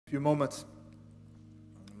few moments.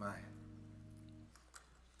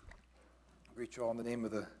 Greet you all in the name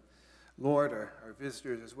of the Lord, our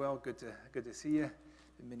visitors as well. Good to see you.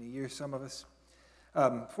 In many years, some of us. I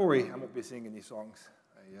won't be singing any songs.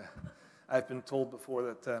 I've been told before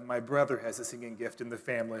that my brother has a singing gift in the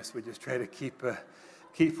family, so we just try to keep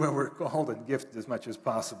where we're called and gifted as much as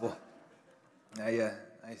possible. I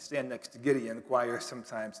stand next to Gideon in the choir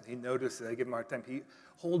sometimes, and he notices I give him a hard time. He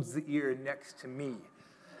holds the ear next to me,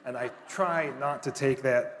 and I try not to take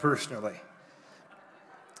that personally.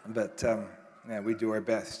 But we do our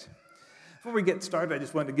best. Before we get started, I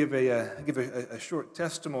just wanted to give a short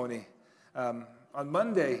testimony. On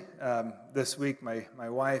Monday this week, my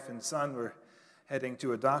wife and son were heading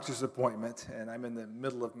to a doctor's appointment, and I'm in the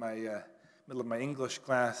middle of my English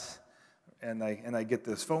class, and I get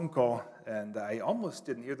this phone call, and I almost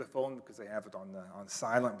didn't hear the phone because I have it on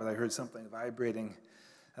silent, but I heard something vibrating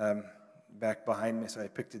back behind me, so I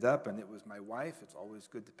picked it up, and it was my wife. It's always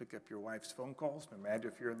good to pick up your wife's phone calls, no matter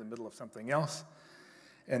if you're in the middle of something else.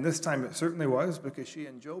 And this time it certainly was, because she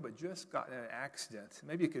and Job had just gotten in an accident.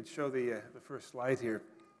 Maybe you could show the first slide here.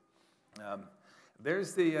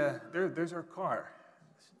 There's our car.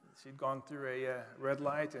 She'd gone through a red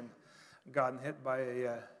light and gotten hit by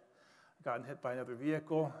another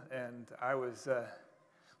vehicle, and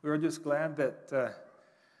we were just glad that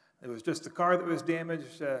it was just the car that was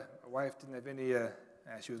damaged. My wife didn't have any.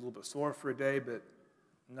 She was a little bit sore for a day, but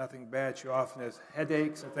nothing bad. She often has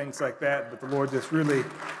headaches and things like that, but the Lord just really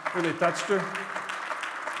touched her.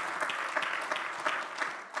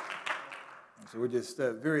 And so we're just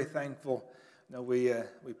very thankful. You know, we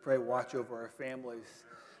pray watch over our families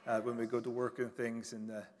when we go to work and things, and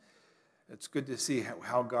it's good to see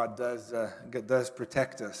how God does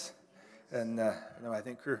protect us. And I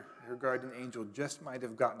think her guardian angel just might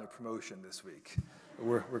have gotten a promotion this week.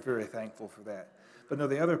 We're very thankful for that. But no,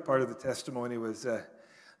 the other part of the testimony was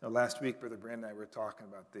last week, Brother Brandon and I were talking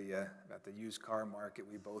about the used car market.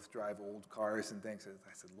 We both drive old cars and things.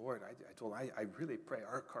 I said, Lord, I really pray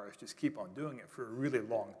our cars just keep on doing it for a really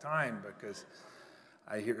long time, because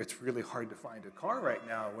I hear it's really hard to find a car right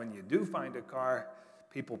now. When you do find a car,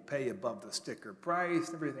 people pay above the sticker price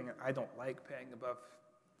and everything. I don't like paying above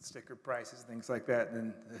sticker prices and things like that.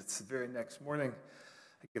 And it's the very next morning,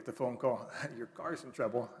 I get the phone call, your car's in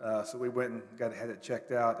trouble. So we went and had it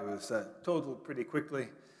checked out. It was totaled pretty quickly.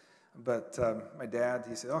 But my dad,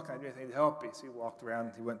 he said, can I do anything to help? So he walked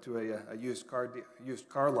around. He went to a used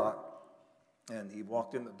car lot, and he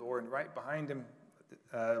walked in the door, and right behind him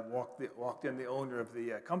walked in the owner of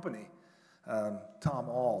the company, Tom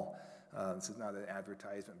All. This is not an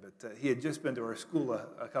advertisement, but he had just been to our school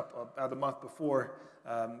about a month before,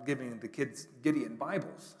 giving the kids Gideon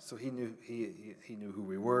Bibles. So he knew who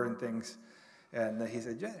we were and things. And he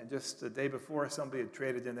said, just the day before, somebody had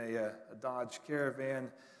traded in a Dodge Caravan,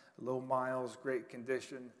 low miles, great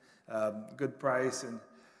condition, good price. And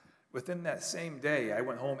within that same day, I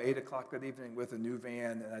went home 8 o'clock that evening with a new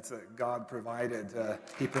van, and that's God provided.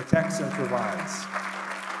 He protects and provides.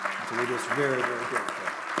 So we're just very, very grateful.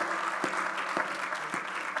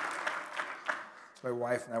 My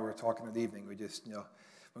wife and I were talking that evening. We just,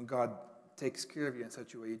 when God takes care of you in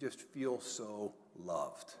such a way, you just feel so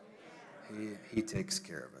loved. He takes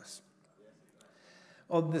care of us.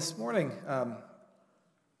 Well, this morning,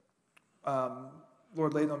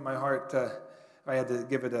 Lord laid on my heart. If I had to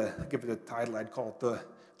give it a title, I'd call it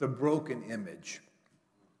the broken image.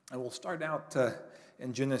 And we'll start out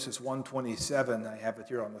in Genesis 1:27. I have it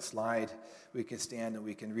here on the slide. We can stand and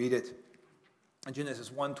we can read it. In Genesis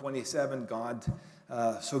 1:27,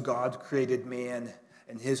 God created man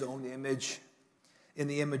in his own image. In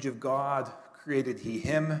the image of God created he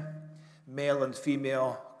him. Male and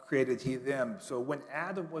female created he them. So when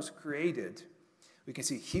Adam was created, we can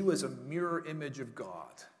see he was a mirror image of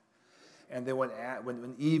God. And then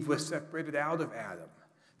when Eve was separated out of Adam,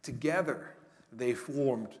 together they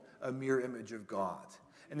formed a mirror image of God.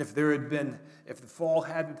 And if the fall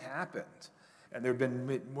hadn't happened, and there have been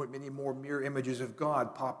many more mirror images of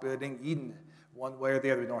God populating Eden, one way or the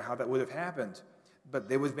other. We don't know how that would have happened. But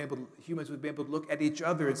humans would be able to look at each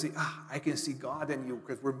other and say, I can see God in you,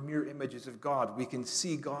 because we're mirror images of God. We can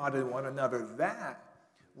see God in one another. That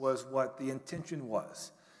was what the intention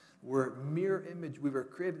was. We were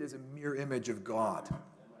created as a mirror image of God.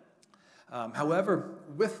 However,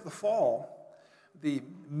 with the fall, the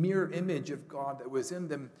mirror image of God that was in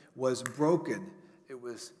them was broken. It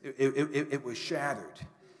was shattered.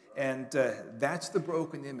 And that's the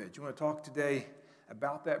broken image. I want to talk today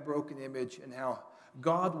about that broken image and how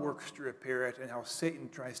God works to repair it and how Satan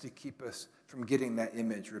tries to keep us from getting that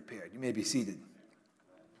image repaired. You may be seated.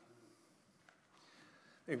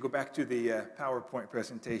 Go back to the PowerPoint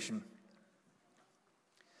presentation.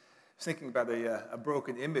 I was thinking about a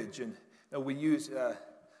broken image, and we use,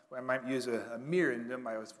 I might use a mirror, and then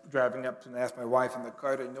I was driving up and asked my wife in the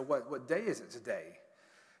car, what day is it today?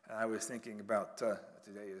 And I was thinking about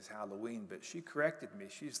today is Halloween, but she corrected me.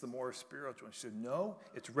 She's the more spiritual. And she said, no,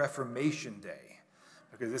 it's Reformation Day,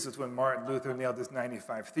 because this is when Martin Luther nailed his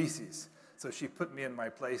 95 Theses. So she put me in my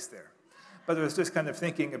place there. But I was just kind of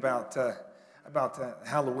thinking about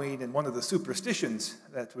Halloween, and one of the superstitions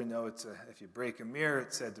that we know, it's if you break a mirror,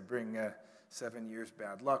 it's said to bring 7 years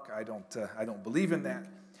bad luck. I don't believe in that.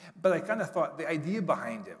 But I kind of thought the idea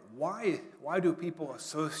behind it, why do people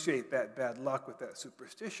associate that bad luck with that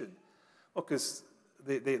superstition? Well, because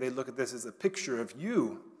they look at this as a picture of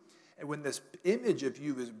you, and when this image of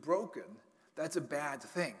you is broken, that's a bad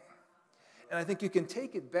thing. And I think you can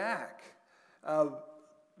take it back.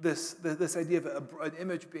 This idea of an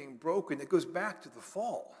image being broken, it goes back to the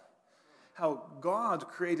fall. How God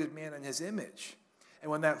created man in his image. And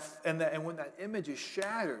when that image is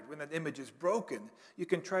shattered, when that image is broken, you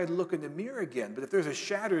can try to look in the mirror again. But if there's a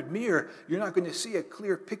shattered mirror, you're not going to see a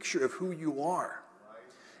clear picture of who you are.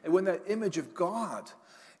 And when that image of God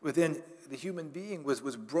within the human being was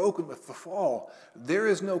broken with the fall, there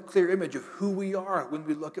is no clear image of who we are when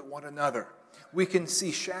we look at one another. We can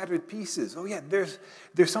see shattered pieces. Oh yeah, there's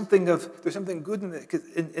something good in it.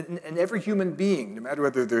 In every human being, no matter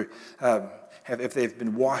whether they're if they've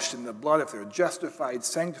been washed in the blood, if they're justified,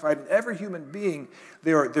 sanctified, in every human being,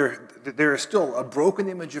 there is still a broken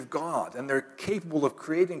image of God, and they're capable of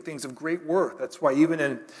creating things of great worth. That's why even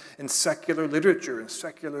in secular literature and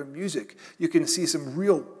secular music, you can see some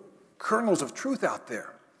real kernels of truth out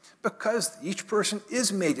there, because each person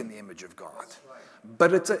is made in the image of God.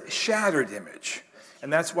 But it's a shattered image.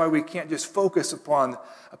 And that's why we can't just focus upon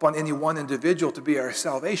any one individual to be our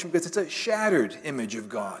salvation, because it's a shattered image of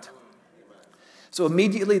God. So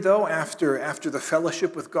immediately, though, after the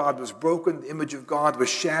fellowship with God was broken, the image of God was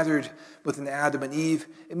shattered within Adam and Eve,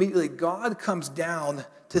 immediately God comes down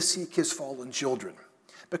to seek his fallen children,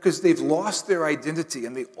 because they've lost their identity,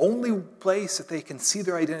 and the only place that they can see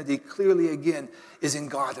their identity clearly again is in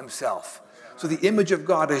God himself. So the image of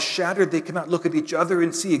God is shattered. They cannot look at each other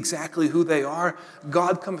and see exactly who they are.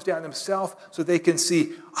 God comes down himself so they can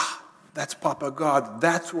see, that's Papa God.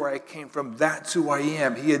 That's where I came from. That's who I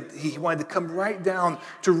am. He wanted to come right down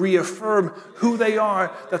to reaffirm who they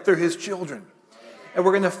are, that they're his children. And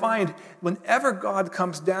we're going to find whenever God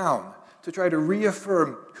comes down to try to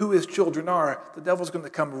reaffirm who his children are, the devil's going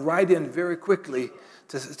to come right in very quickly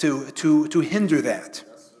to hinder that.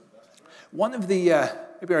 One of the...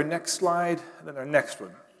 maybe our next slide, and then our next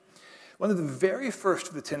one. One of the very first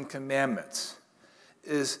of the 10 Commandments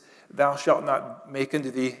is, thou shalt not make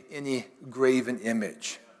unto thee any graven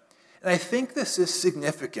image. And I think this is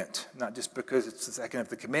significant, not just because it's the second of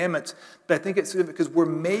the commandments, but I think it's significant because we're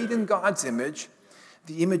made in God's image.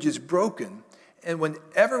 The image is broken. And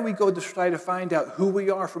whenever we go to try to find out who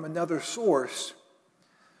we are from another source,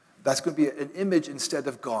 that's going to be an image instead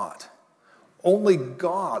of God. Only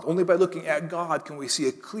by looking at God can we see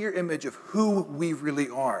a clear image of who we really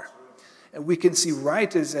are. And we can see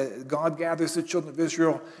right as God gathers the children of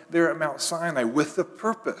Israel there at Mount Sinai with the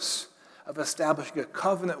purpose of establishing a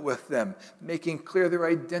covenant with them, making clear their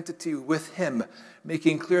identity with him,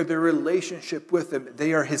 making clear their relationship with him.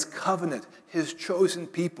 They are his covenant, his chosen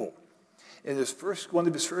people. In one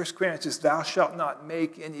of his first commands is, thou shalt not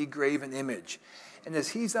make any graven image. And as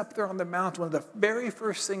he's up there on the mountain, one of the very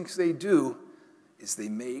first things they do is they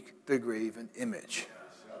make the graven image.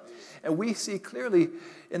 And we see clearly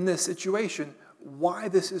in this situation why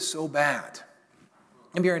this is so bad.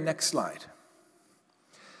 Maybe our next slide.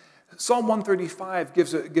 Psalm 135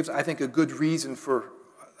 gives I think, a good reason for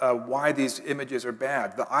why these images are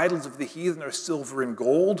bad. The idols of the heathen are silver and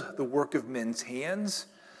gold, the work of men's hands.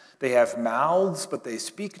 They have mouths, but they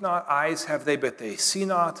speak not. Eyes have they, but they see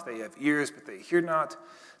not. They have ears, but they hear not.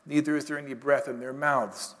 Neither is there any breath in their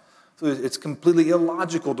mouths. So it's completely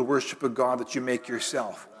illogical to worship a God that you make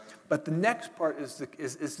yourself. But the next part is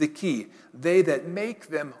the key. They that make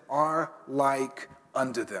them are like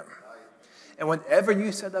unto them. And whenever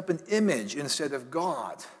you set up an image instead of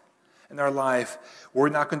God in our life, we're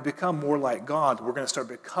not going to become more like God. We're going to start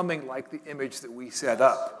becoming like the image that we set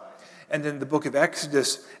up. And in the book of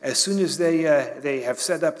Exodus, as soon as they have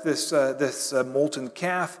set up this molten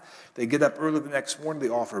calf, they get up early the next morning, they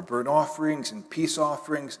offer burnt offerings and peace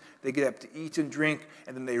offerings. They get up to eat and drink,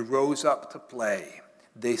 and then they rose up to play.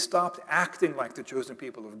 They stopped acting like the chosen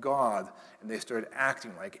people of God, and they started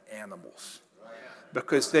acting like animals.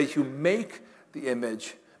 Because they who make the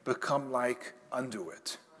image become like unto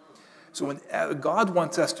it. So when God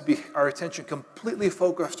wants us to be our attention completely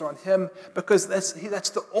focused on him, because that's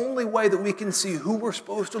the only way that we can see who we're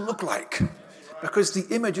supposed to look like. Because the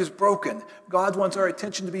image is broken. God wants our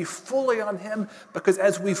attention to be fully on him, because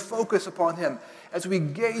as we focus upon him, as we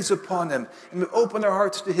gaze upon him, and we open our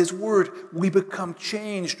hearts to his word, we become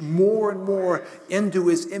changed more and more into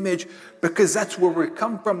his image, because that's where we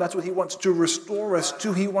come from. That's what he wants to restore us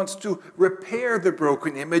to. He wants to repair the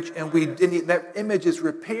broken image, and that image is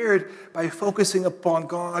repaired by focusing upon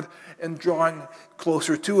God and drawing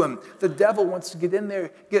closer to him. The devil wants to get in there,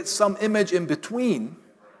 get some image in between.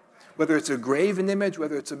 Whether it's a graven image,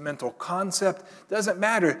 whether it's a mental concept, doesn't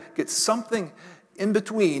matter. Get something in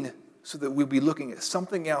between so that we'll be looking at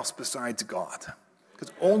something else besides God.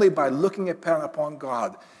 Because only by looking upon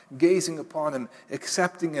God, gazing upon him,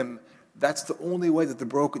 accepting him, that's the only way that the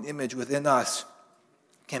broken image within us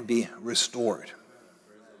can be restored.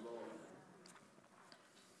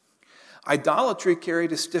 Idolatry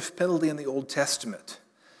carried a stiff penalty in the Old Testament.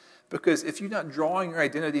 Because if you're not drawing your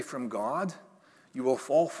identity from God, you will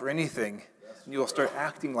fall for anything, and you will start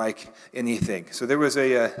acting like anything. So there was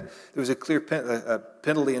a clear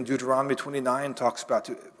penalty in Deuteronomy 29, talks about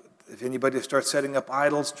if anybody starts setting up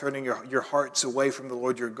idols, turning your hearts away from the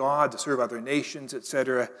Lord your God to serve other nations,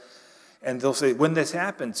 etc. And they'll say, when this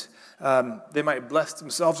happens, they might bless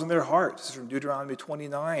themselves in their heart. This is from Deuteronomy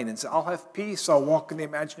 29. And say, I'll have peace, I'll walk in the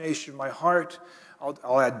imagination of my heart,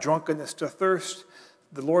 I'll add drunkenness to thirst.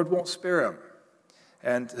 The Lord won't spare him,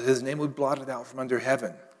 and his name will be blotted out from under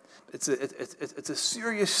heaven. It's a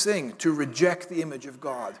serious thing to reject the image of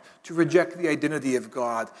God, to reject the identity of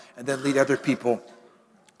God, and then lead other people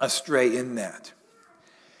astray in that.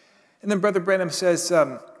 And then Brother Branham says,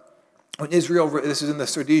 when Israel, this is in the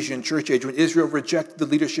Sardisian church age, when Israel rejected the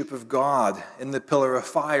leadership of God in the pillar of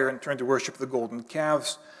fire and turned to worship the golden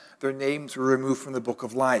calves, their names were removed from the book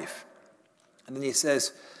of life. And then he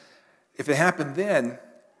says, if it happened then,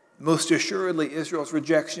 most assuredly, Israel's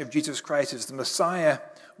rejection of Jesus Christ as the Messiah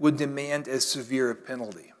would demand as severe a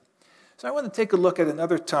penalty. So I want to take a look at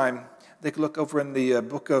another time. Take a look over in the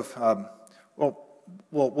book of,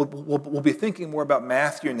 we'll be thinking more about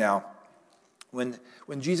Matthew now. When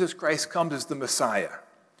Jesus Christ comes as the Messiah.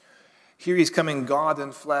 Here he's coming God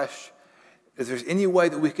in flesh. If there's any way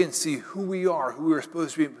that we can see who we are, who we're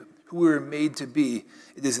supposed to be, who we were made to be,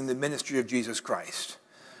 it is in the ministry of Jesus Christ.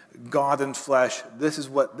 God in flesh. This is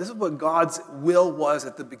what God's will was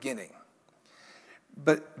at the beginning.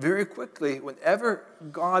 But very quickly, whenever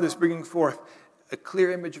God is bringing forth a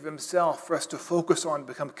clear image of himself for us to focus on,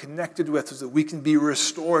 become connected with, so that we can be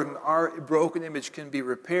restored and our broken image can be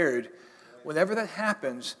repaired, whenever that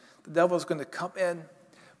happens, the devil is going to come in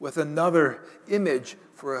with another image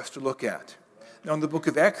for us to look at. Now, in the book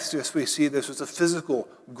of Exodus, we see this as a physical,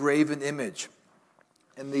 graven image.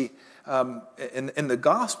 In the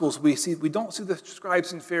Gospels, we don't see the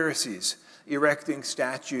scribes and Pharisees erecting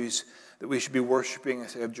statues that we should be worshiping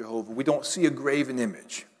instead of Jehovah. We don't see a graven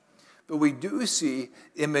image. But we do see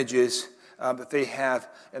images that they have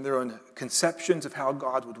in their own conceptions of how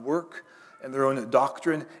God would work and their own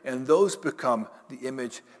doctrine, and those become the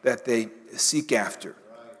image that they seek after.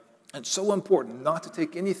 It's so important not to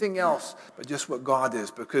take anything else but just what God is,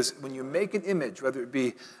 because when you make an image, whether it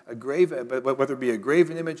be a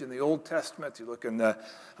graven image in the Old Testament, you look in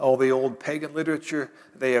all the old pagan literature,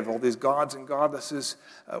 they have all these gods and goddesses.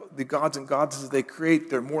 The gods and goddesses they create,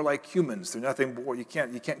 they're more like humans. They're nothing more. You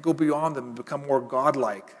can't go beyond them and become more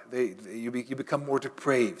godlike. You become more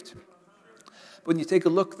depraved. When you take a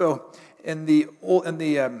look, though, in the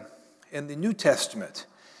New Testament,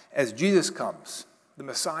 as Jesus comes, the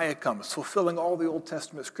Messiah comes, fulfilling all the Old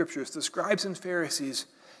Testament scriptures, the scribes and Pharisees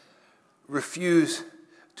refuse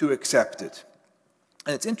to accept it.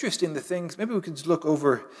 And it's interesting, the things, maybe we could just look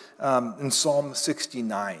over in Psalm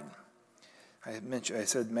 69. I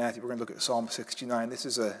said, Matthew, we're going to look at Psalm 69. This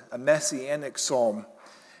is a messianic psalm,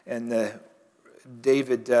 and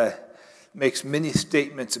David makes many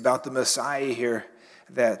statements about the Messiah here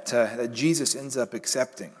that Jesus ends up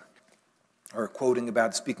accepting or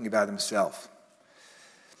speaking about himself.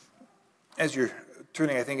 As you're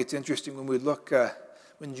turning, I think it's interesting when we look,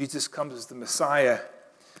 when Jesus comes as the Messiah,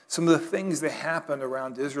 some of the things that happened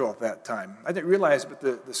around Israel at that time. I didn't realize, but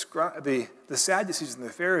the Sadducees and the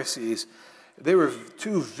Pharisees, they were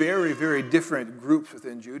two very, very different groups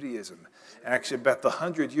within Judaism. Actually, about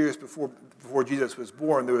 100 years before Jesus was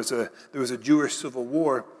born, there was a Jewish civil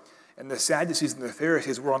war, and the Sadducees and the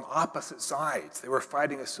Pharisees were on opposite sides. They were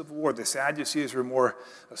fighting a civil war. The Sadducees were more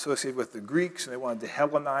associated with the Greeks, and they wanted to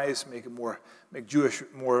Hellenize, make Jewish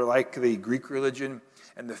more like the Greek religion.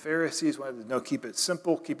 And the Pharisees wanted to keep it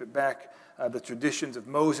simple, keep it back the traditions of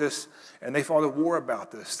Moses, and they fought a war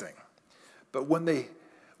about this thing. But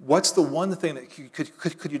what's the one thing that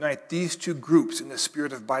could unite these two groups in the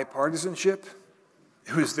spirit of bipartisanship?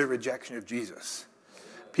 It was their rejection of Jesus.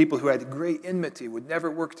 People who had great enmity would never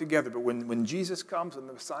work together, but when Jesus comes, when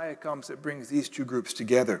the Messiah comes, it brings these two groups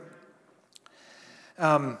together.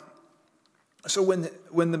 So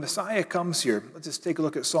when the Messiah comes here, let's just take a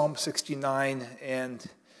look at Psalm 69, and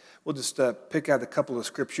we'll just pick out a couple of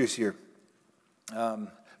scriptures here.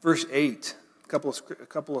 Verse 8, a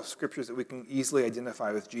couple of scriptures that we can easily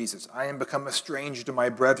identify with Jesus. I am become a stranger to my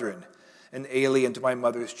brethren, an alien to my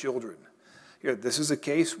mother's children. Here, this is a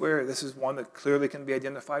case where this is one that clearly can be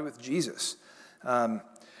identified with Jesus.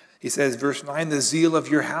 He says, verse 9, the zeal of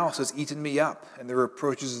your house has eaten me up, and the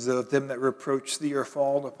reproaches of them that reproach thee are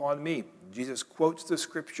fallen upon me. Jesus quotes the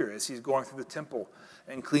scripture as he's going through the temple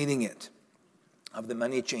and cleaning it of the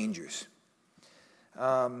money changers.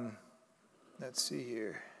 Let's see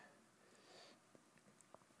here.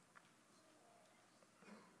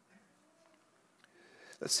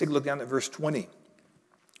 Let's take a look down at verse 20.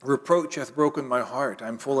 Reproach hath broken my heart. I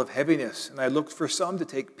am full of heaviness, and I looked for some to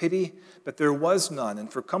take pity, but there was none,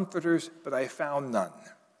 and for comforters, but I found none.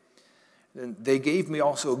 And they gave me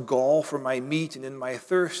also gall for my meat, and in my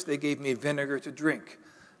thirst they gave me vinegar to drink.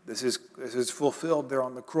 This is fulfilled there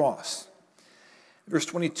on the cross. Verse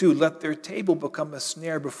 22, let their table become a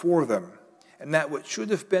snare before them, and that which should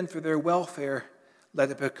have been for their welfare, let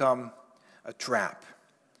it become a trap.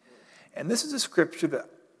 And this is a scripture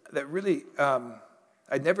that really,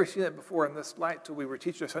 I'd never seen it before in this light until we were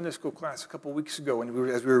teaching a Sunday school class a couple weeks ago, and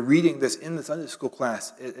as we were reading this in the Sunday school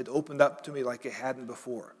class, it opened up to me like it hadn't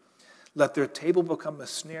before. Let their table become a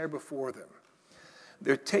snare before them.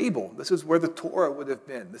 Their table, this is where the Torah would have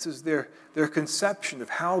been. This is their conception of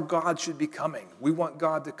how God should be coming. We want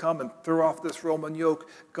God to come and throw off this Roman yoke.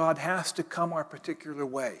 God has to come our particular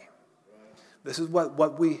way. This is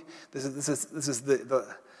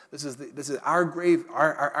this is our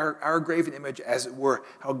graven image, as it were,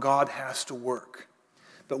 how God has to work.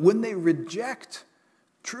 But when they reject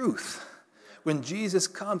truth, when Jesus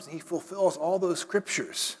comes and he fulfills all those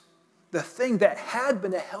scriptures, the thing that had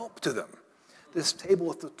been a help to them, this table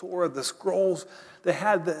with the Torah, the scrolls,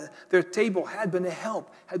 their table had been a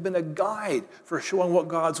help, had been a guide for showing what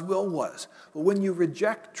God's will was. But when you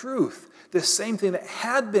reject truth, the same thing that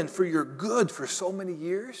had been for your good for so many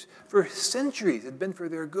years, for centuries, had been for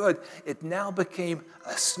their good, it now became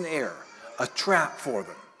a snare, a trap for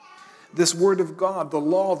them. This word of God, the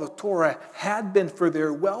law, the Torah, had been for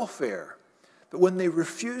their welfare. But when they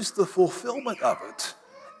refuse the fulfillment of it,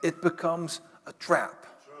 it becomes a trap.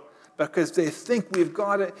 Because they think we've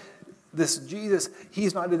got it, this Jesus,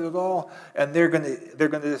 he's not it at all, and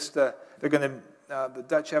the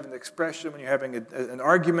Dutch have an expression when you're having an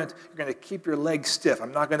argument, you're going to keep your legs stiff.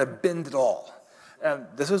 I'm not going to bend at all. And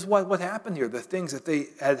this is what happened here. The things that they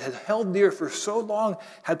had held dear for so long,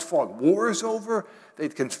 had fought wars over,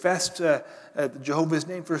 they'd confessed Jehovah's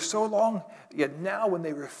name for so long, yet now when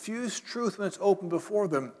they refuse truth when it's open before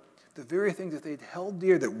them, the very things that they'd held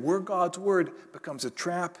dear that were God's word becomes a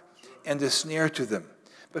trap and a snare to them,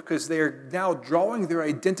 because they are now drawing their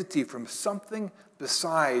identity from something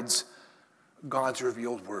besides God's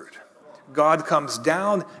revealed word. God comes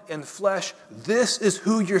down in flesh. This is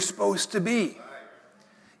who you're supposed to be.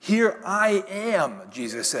 Here I am,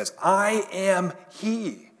 Jesus says. I am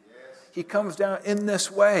he. He comes down in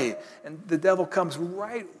this way, and the devil comes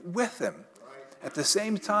right with him at the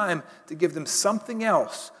same time to give them something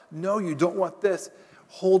else. No, you don't want this.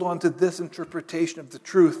 Hold on to this interpretation of the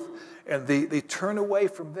truth. And they turn away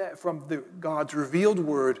from that, from God's revealed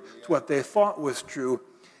word to what they thought was true.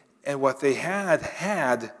 And what they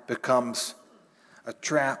had becomes a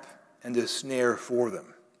trap and a snare for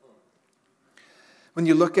them. When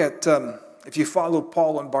you look at, if you follow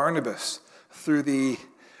Paul and Barnabas through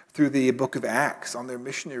the book of Acts on their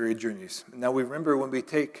missionary journeys. Now we remember when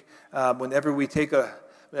whenever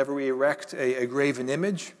we erect a graven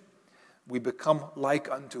image, we become like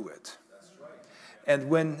unto it. And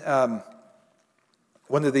when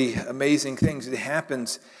one of the amazing things that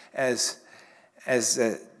happens as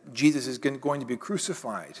Jesus is going to be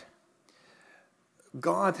crucified,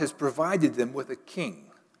 God has provided them with a king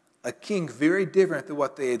very different than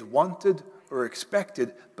what they had wanted or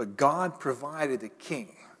expected, but God provided a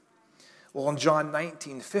king. Well, in John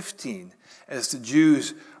 19:15, as the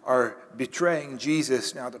Jews are betraying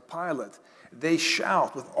Jesus now to Pilate, they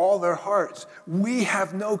shout with all their hearts, "We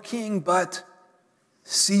have no king but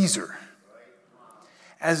Caesar."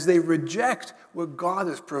 As they reject what God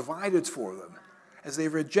has provided for them, as they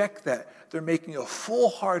reject that, they're making a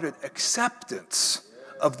full-hearted acceptance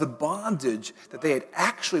of the bondage that they had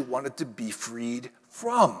actually wanted to be freed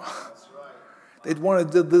from. They'd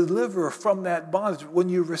wanted to deliver from that bondage. When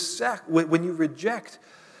you reject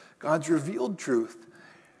God's revealed truth,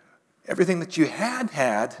 everything that you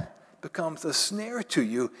had becomes a snare to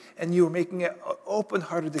you, and you are making an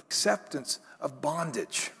open-hearted acceptance of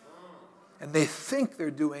bondage. And they think they're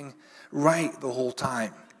doing right the whole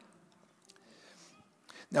time.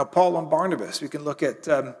 Now, Paul and Barnabas, we can look at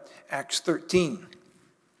Acts 13.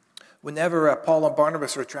 Whenever Paul and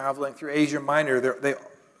Barnabas are traveling through Asia Minor,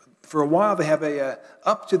 for a while they have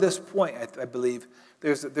up to this point, I believe,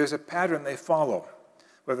 there's a pattern they follow.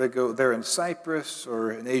 Whether they're in Cyprus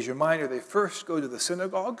or in Asia Minor, they first go to the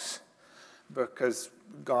synagogues, because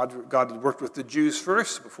God had worked with the Jews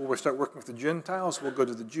first. Before we start working with the Gentiles, we'll go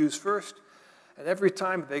to the Jews first. And every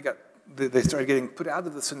time they started getting put out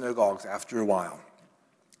of the synagogues after a while.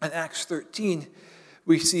 In Acts 13,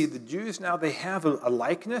 we see the Jews now, they have a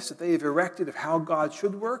likeness that they have erected of how God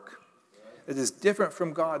should work. It is different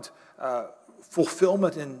from God's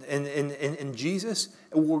fulfillment in Jesus.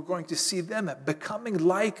 And we're going to see them becoming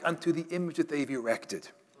like unto the image that they've erected.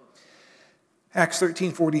 Acts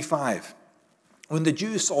 13:45. When the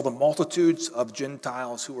Jews saw the multitudes of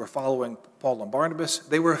Gentiles who were following Paul and Barnabas,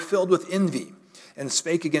 they were filled with envy and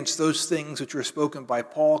spake against those things which were spoken by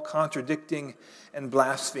Paul, contradicting and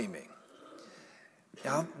blaspheming.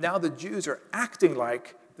 Now the Jews are acting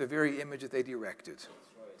like the very image that they'd erected.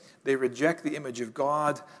 They reject the image of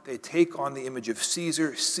God. They take on the image of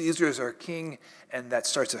Caesar. Caesar is our king, and that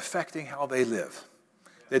starts affecting how they live.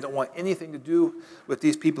 They don't want anything to do with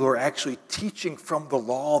these people who are actually teaching from the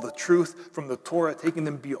law, the truth, from the Torah, taking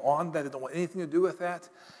them beyond that. They don't want anything to do with that.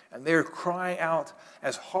 And they're crying out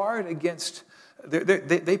as hard against,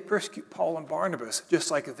 they persecute Paul and Barnabas just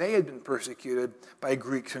like they had been persecuted by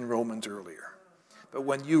Greeks and Romans earlier. But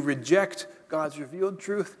when you reject God's revealed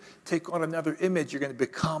truth, take on another image, you're going to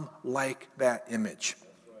become like that image.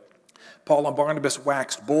 Paul and Barnabas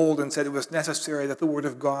waxed bold and said it was necessary that the word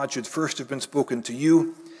of God should first have been spoken to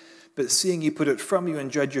you. But seeing ye put it from you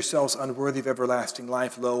and judge yourselves unworthy of everlasting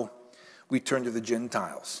life, lo, we turn to the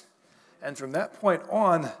Gentiles. And from that point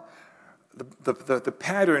on, the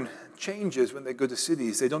pattern changes when they go to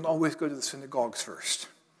cities. They don't always go to the synagogues first.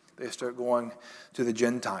 They start going to the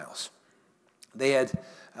Gentiles. They had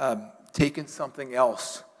taken something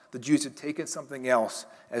else. The Jews had taken something else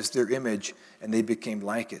as their image, and they became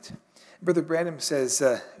like it. Brother Branham says,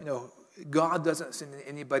 God doesn't send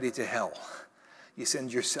anybody to hell. You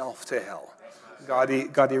send yourself to hell. God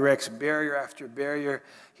erects barrier after barrier.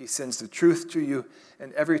 He sends the truth to you.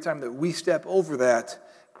 And every time that we step over that,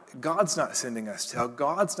 God's not sending us to hell.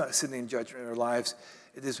 God's not sending judgment in our lives.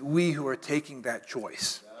 It is we who are taking that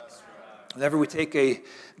choice. Whenever we take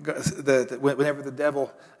whenever the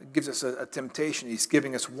devil gives us a temptation, he's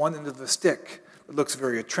giving us one end of the stick. It looks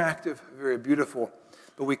very attractive, very beautiful.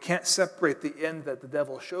 But we can't separate the end that the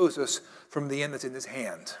devil shows us from the end that's in his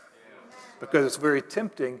hand. Because it's very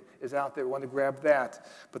tempting, is out there, we want to grab that.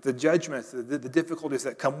 But the judgments, the difficulties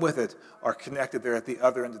that come with it are connected there at the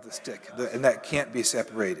other end of the stick. And that can't be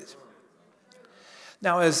separated.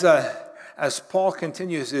 Now, as Paul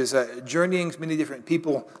continues his journeyings, many different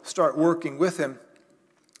people start working with him.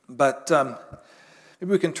 But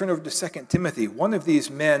maybe we can turn over to 2 Timothy. One of these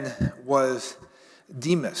men was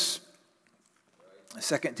Demas.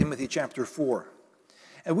 2 Timothy chapter 4.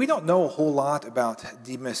 And we don't know a whole lot about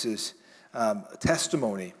Demas's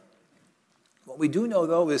testimony. What we do know,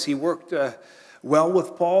 though, is he worked well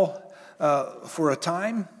with Paul for a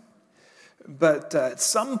time. But at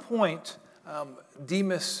some point,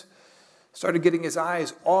 Demas started getting his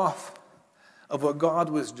eyes off of what God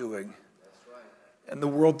was doing and the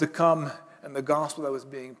world to come and the gospel that was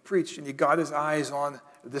being preached. And he got his eyes on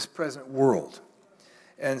this present world.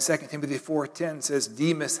 And 2 Timothy 4:10 says,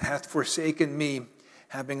 Demas hath forsaken me,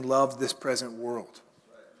 having loved this present world.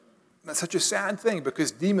 That's such a sad thing,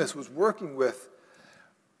 because Demas was working with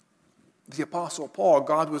the Apostle Paul.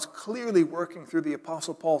 God was clearly working through the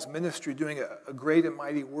Apostle Paul's ministry, doing a great and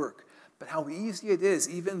mighty work. But how easy it is,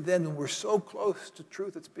 even then, when we're so close to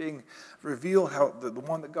truth that's being revealed, how the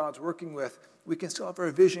one that God's working with, we can still have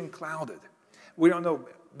our vision clouded. We don't know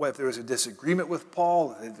whether there was a disagreement with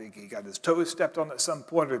Paul, if he got his toes stepped on at some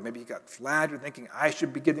point, or maybe he got flattered thinking, I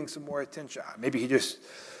should be getting some more attention. Maybe he just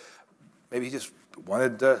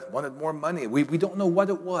wanted more money. We don't know what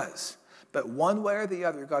it was. But one way or the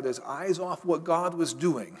other, got his eyes off what God was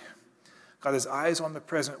doing, got his eyes on the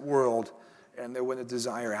present world, and there went a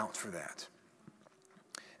desire out for that.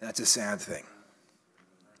 And that's a sad thing.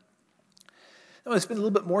 Now, I spend a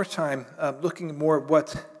little bit more time looking more at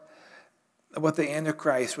what the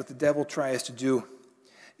Antichrist, what the devil tries to do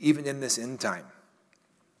even in this end time.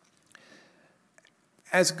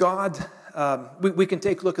 As God, we can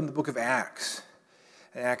take a look in the book of Acts.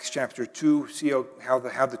 In Acts chapter 2, see how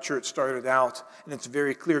the church started out. And it's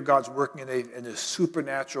very clear God's working in a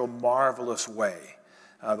supernatural, marvelous way.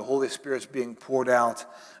 The Holy Spirit's being poured out.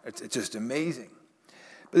 It's just amazing.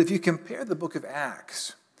 But if you compare the book of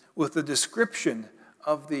Acts with the description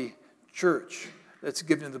of the church that's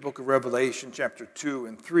given in the book of Revelation chapter 2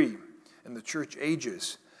 and 3 in the church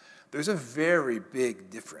ages, there's a very big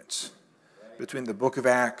difference between the book of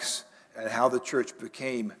Acts and how the church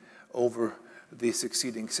became over the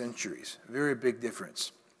succeeding centuries. Very big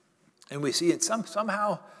difference. And we see it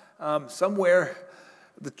somehow, somewhere,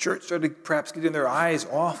 the church started perhaps getting their eyes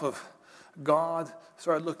off of God,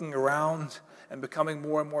 started looking around and becoming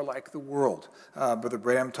more and more like the world. Brother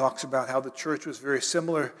Branham talks about how the church was very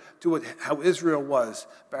similar to how Israel was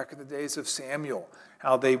back in the days of Samuel,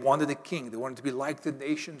 how they wanted a king. They wanted to be like the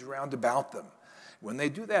nations round about them. When they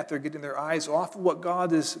do that, they're getting their eyes off of what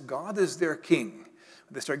God is. God is their king.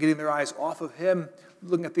 They start getting their eyes off of him,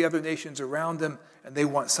 looking at the other nations around them, and they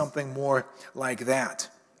want something more like that.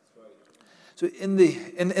 So in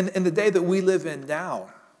the day that we live in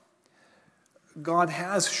now, God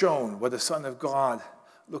has shown what the Son of God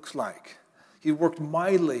looks like. He worked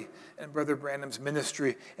mightily in Brother Branham's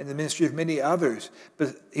ministry and the ministry of many others,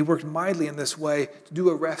 but he worked mightily in this way to do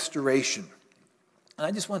a restoration. And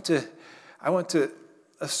I want to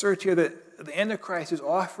assert here that the Antichrist is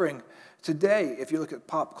offering today, if you look at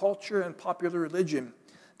pop culture and popular religion,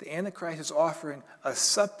 the Antichrist is offering a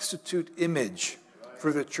substitute image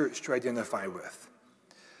for the church to identify with.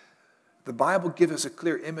 The Bible gives us a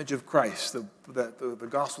clear image of Christ, the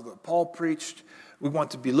gospel that Paul preached. We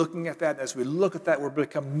want to be looking at that. As we look at that, we'll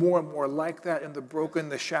become more and more like that, and the broken,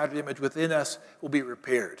 the shattered image within us will be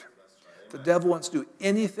repaired. The devil wants to do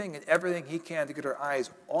anything and everything he can to get our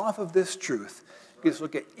eyes off of this truth, get us to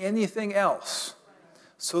look at anything else,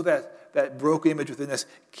 so that that broken image within us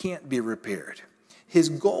can't be repaired. His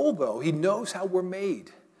goal, though, he knows how we're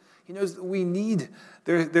made. He knows that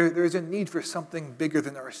there's a need for something bigger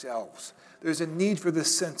than ourselves. There's a need for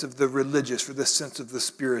this sense of the religious, for this sense of the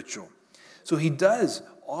spiritual. So he does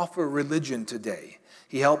offer religion today.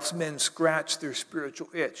 He helps men scratch their spiritual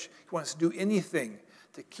itch. He wants to do anything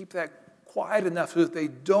to keep that quiet enough so that they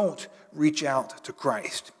don't reach out to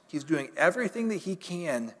Christ. He's doing everything that he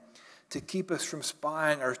can to keep us from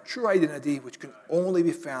spying our true identity, which can only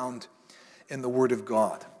be found in the Word of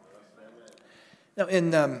God. Now,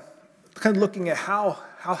 in kind of looking at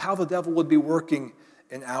how the devil would be working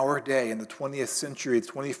in our day, in the 20th century, the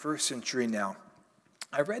 21st century now,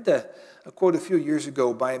 I read a quote a few years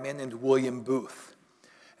ago by a man named William Booth.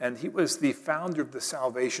 And he was the founder of the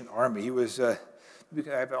Salvation Army. He was, we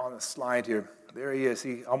can have it on the slide here. There he is.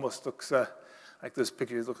 He almost looks like those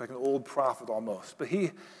pictures, look like an old prophet almost. But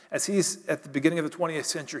as he's at the beginning of the 20th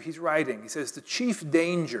century, he's writing, he says, the chief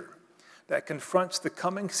danger that confronts the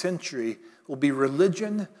coming century will be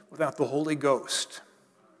religion without the Holy Ghost,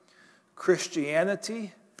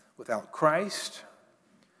 Christianity without Christ,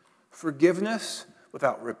 forgiveness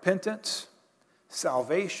without repentance,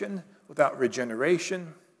 salvation without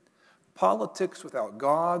regeneration, politics without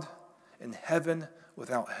God, and heaven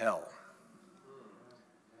without hell.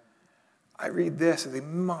 I read this and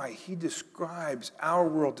think, he describes our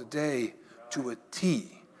world today to a T.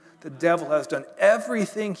 The devil has done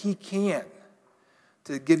everything he can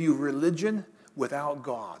to give you religion without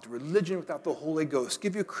God, religion without the Holy Ghost,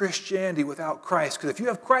 give you Christianity without Christ. Because if you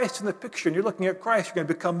have Christ in the picture and you're looking at Christ, you're going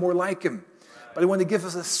to become more like him. But I want to give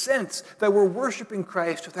us a sense that we're worshiping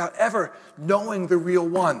Christ without ever knowing the real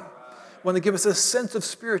one. I want to give us a sense of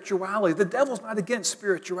spirituality. The devil's not against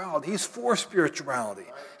spirituality. He's for spirituality.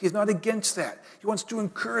 He's not against that. He wants to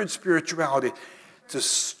encourage spirituality,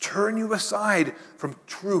 to turn you aside from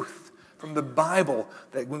truth, from the Bible,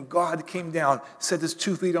 that when God came down, set his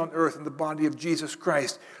 2 feet on earth in the body of Jesus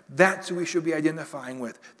Christ. That's who we should be identifying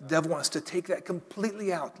with. The devil wants to take that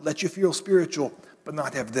completely out, let you feel spiritual, but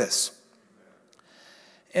not have this.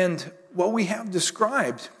 And what we have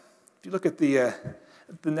described, if you look at the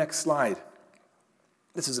next slide,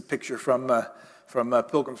 this is a picture from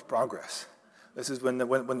Pilgrim's Progress. This is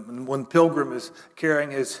when Pilgrim is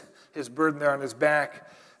carrying his burden there on his back.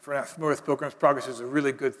 If you're not familiar with Pilgrim's Progress, it's a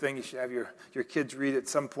really good thing. You should have your kids read it at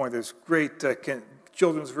some point. There's great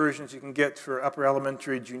children's versions you can get for upper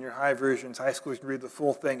elementary, junior high versions. High schoolers can read the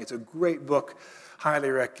full thing. It's a great book, highly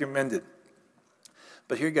recommended.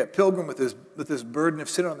 But here you got Pilgrim with this burden of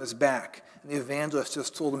sin on his back. And the evangelist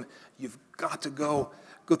just told him, you've got to go.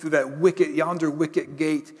 go through that yonder wicket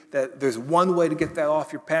gate, that there's one way to get that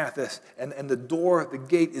off your path, and the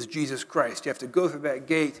gate is Jesus Christ. You have to go through that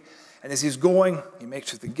gate, and as he's going, he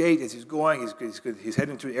makes it the gate. As he's going, he's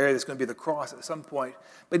heading to an area that's going to be the cross at some point.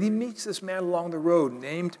 But he meets this man along the road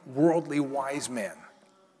named Worldly Wise Man.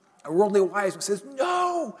 A worldly wise man says,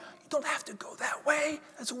 no, you don't have to go that way.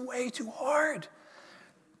 That's way too hard.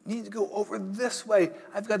 You need to go over this way.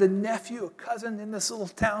 I've got a nephew, a cousin in this little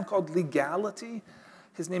town called Legality.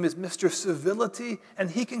 His name is Mr. Civility, and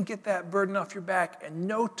he can get that burden off your back in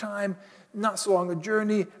no time, not so long a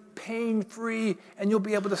journey, pain-free, and you'll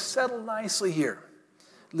be able to settle nicely here.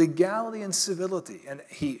 Legality and civility. And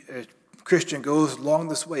a Christian goes along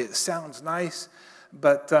this way. It sounds nice,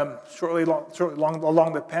 but shortly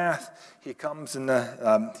along the path, he comes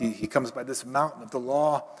he comes by this mountain of the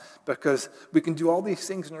law, because we can do all these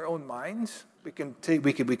things in our own minds. We can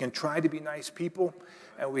try to be nice people,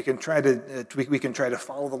 and we can try to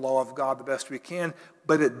follow the law of God the best we can,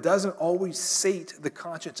 but it doesn't always sate the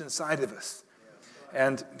conscience inside of us.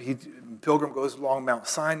 And Pilgrim goes along Mount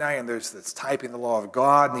Sinai, and there's this typing the law of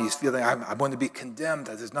God, and he's feeling, I'm going to be condemned.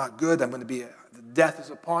 That is not good. Death is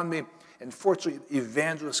upon me. And fortunately,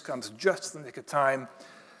 Evangelist comes just in the nick of time.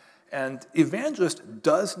 And Evangelist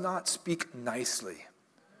does not speak nicely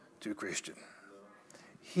to a Christian.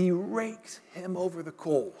 He rakes him over the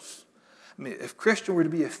coals. I mean, if Christian were to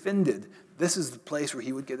be offended, this is the place where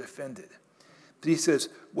he would get offended. But he says,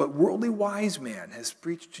 what Worldly Wise Man has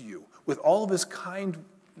preached to you, with all of his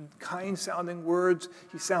kind-sounding words,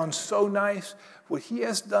 he sounds so nice. What he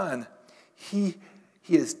has done, he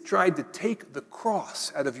has tried to take the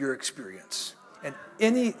cross out of your experience. And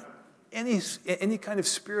any kind of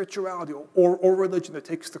spirituality or religion that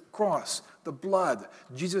takes the cross, the blood,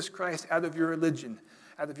 Jesus Christ out of your religion,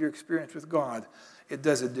 out of your experience with God, it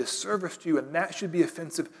does a disservice to you, and that should be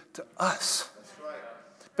offensive to us.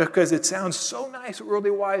 Because it sounds so nice, what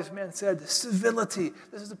Worldly Wise Man said, civility.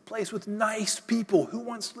 This is a place with nice people. Who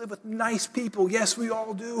wants to live with nice people? Yes, we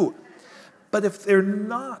all do. But if they're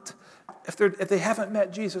not, if they haven't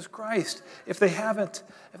met Jesus Christ, if they haven't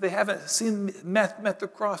met the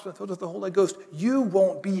cross, been filled with the Holy Ghost, you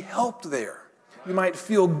won't be helped there. You might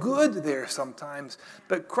feel good there sometimes,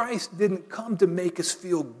 but Christ didn't come to make us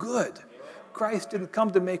feel good. Christ didn't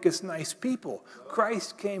come to make us nice people.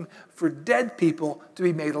 Christ came for dead people to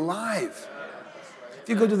be made alive. If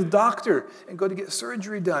you go to the doctor and go to get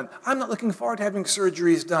surgery done, I'm not looking forward to having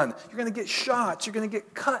surgeries done. You're going to get shots. You're going to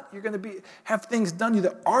get cut. You're going to have things done to you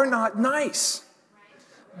that are not nice.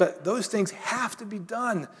 But those things have to be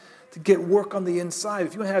done to get work on the inside.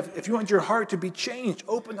 If you want your heart to be changed,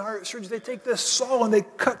 open heart surgery, they take this saw and they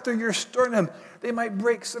cut through your sternum. They might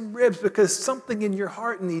break some ribs because something in your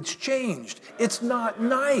heart needs changed. It's not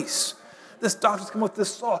nice. This doctor's come up with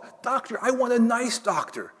this saw. Doctor, I want a nice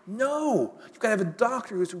doctor. No, you've got to have a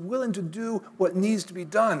doctor who's willing to do what needs to be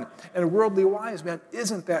done. And a Worldly Wise Man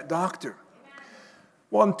isn't that doctor.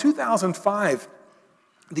 Well, in 2005,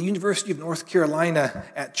 the University of North Carolina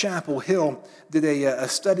at Chapel Hill did a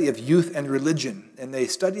study of youth and religion, and they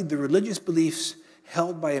studied the religious beliefs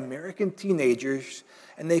held by American teenagers,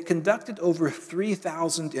 and they conducted over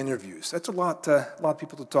 3,000 interviews. That's a lot of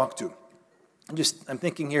people to talk to. I'm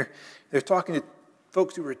thinking here, they're talking to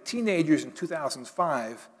folks who were teenagers in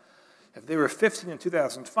 2005. If they were 15 in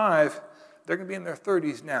 2005, they're going to be in their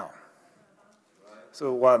 30s now.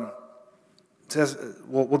 So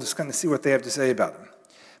we'll just kind of see what they have to say about them.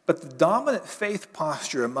 But the dominant faith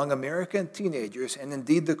posture among American teenagers, and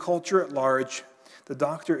indeed the culture at large,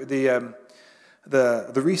 the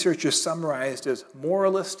researchers summarized as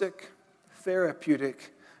moralistic,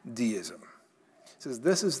 therapeutic deism. It says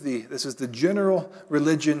this is the general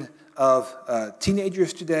religion of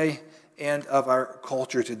teenagers today and of our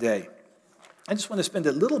culture today. I just want to spend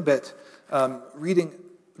a little bit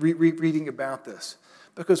reading about this,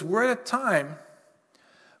 because we're at a time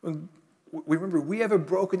when we have a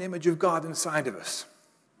broken image of God inside of us,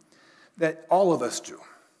 that all of us do.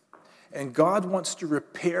 And God wants to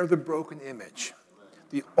repair the broken image.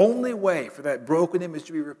 The only way for that broken image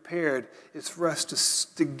to be repaired is for us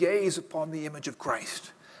to gaze upon the image of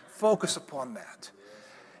Christ. Focus upon that.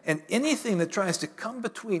 And anything that tries to come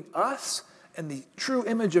between us and the true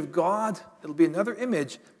image of God, it'll be another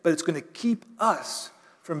image, but it's going to keep us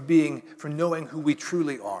from knowing who we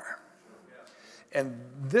truly are. And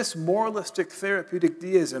this moralistic therapeutic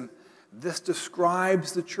deism, this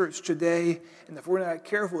describes the church today, and if we're not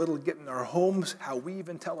careful, it'll get in our homes, how we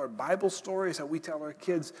even tell our Bible stories, how we tell our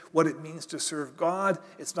kids what it means to serve God.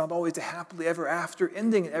 It's not always a happily ever after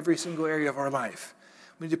ending in every single area of our life.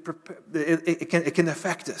 We need to prepare, it can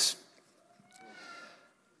affect us.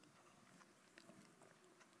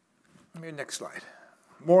 Next slide.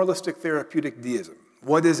 Moralistic therapeutic deism.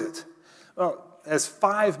 What is it? Well, it has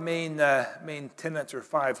five main tenets or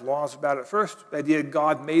five laws about it. First, the idea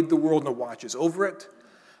God made the world and watches over it.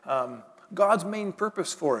 God's main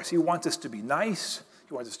purpose for us, he wants us to be nice,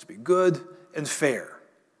 he wants us to be good and fair.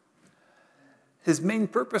 His main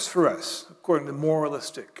purpose for us, according to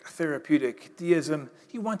moralistic therapeutic deism,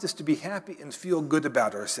 he wants us to be happy and feel good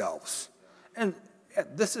about ourselves. And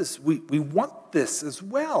we want this as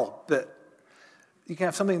well, but you can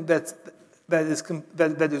have something that is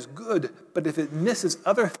good, but if it misses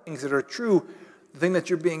other things that are true, the thing that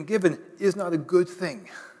you're being given is not a good thing.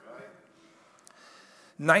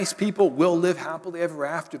 Nice people will live happily ever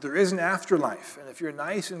after. There is an afterlife, and if you're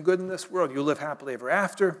nice and good in this world, you'll live happily ever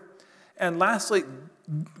after. And lastly,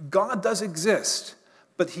 God does exist,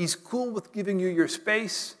 but he's cool with giving you your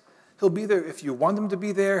space. He'll be there if you want him to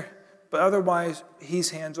be there, but otherwise,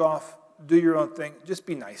 he's hands off. Do your own thing. Just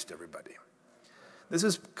be nice to everybody. This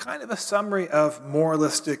is kind of a summary of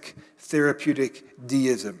moralistic therapeutic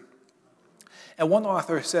deism. And one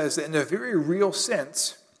author says that in a very real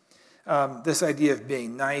sense, this idea of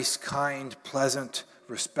being nice, kind, pleasant,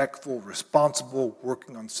 respectful, responsible,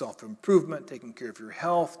 working on self-improvement, taking care of your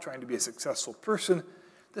health, trying to be a successful person,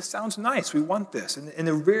 this sounds nice. We want this. And in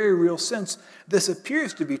a very real sense, this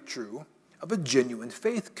appears to be true of a genuine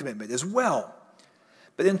faith commitment as well.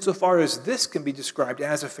 But insofar as this can be described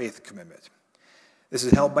as a faith commitment, this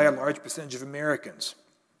is held by a large percentage of Americans.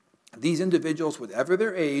 These individuals, whatever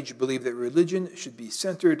their age, believe that religion should be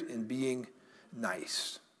centered in being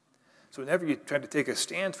nice. So whenever you try to take a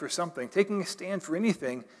stand for something, taking a stand for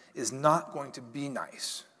anything is not going to be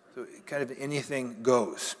nice. So kind of anything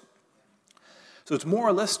goes. So it's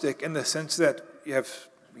moralistic in the sense that you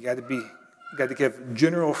got to give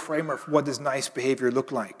general framework for what does nice behavior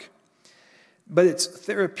look like. But it's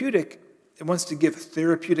therapeutic. It wants to give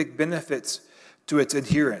therapeutic benefits to its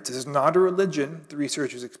adherents. This is not a religion, the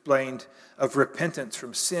researchers explained, of repentance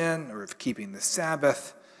from sin or of keeping the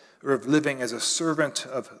Sabbath or of living as a servant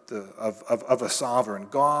of a sovereign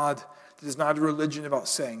God. This is not a religion about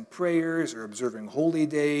saying prayers or observing holy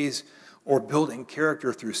days or building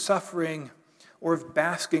character through suffering or of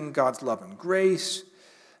basking God's love and grace.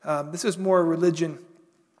 This is more a religion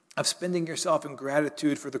of spending yourself in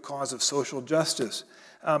gratitude for the cause of social justice.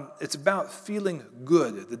 It's about feeling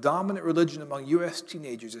good. The dominant religion among U.S.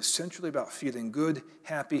 teenagers is centrally about feeling good,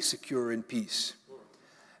 happy, secure, and peace.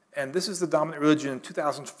 And this is the dominant religion in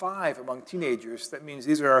 2005 among teenagers. That means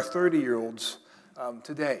these are our 30-year-olds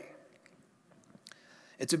today.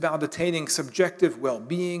 It's about attaining subjective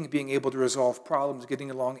well-being, being able to resolve problems,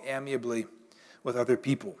 getting along amiably with other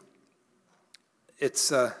people.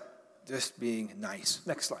 It's just being nice.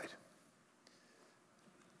 Next slide.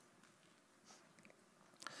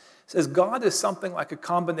 It says God is something like a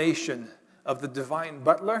combination of the divine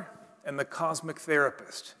butler and the cosmic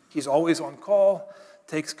therapist. He's always on call,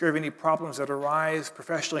 takes care of any problems that arise,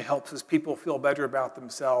 professionally helps his people feel better about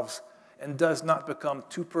themselves, and does not become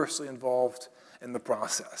too personally involved in the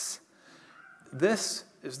process. This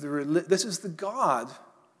is the God,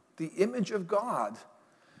 the image of God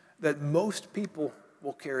that most people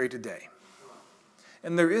will carry today.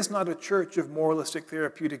 And there is not a church of moralistic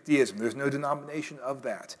therapeutic deism. There's no denomination of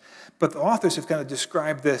that. But the authors have kind of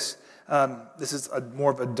described this. This is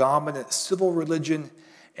more of a dominant civil religion,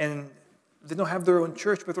 and they don't have their own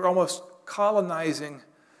church, but they're almost colonizing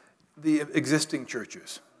the existing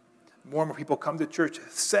churches. More and more people come to church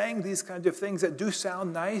saying these kinds of things that do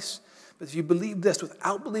sound nice, but if you believe this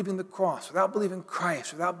without believing the cross, without believing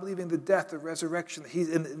Christ, without believing the death, the resurrection,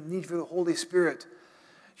 the need for the Holy Spirit,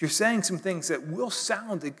 you're saying some things that will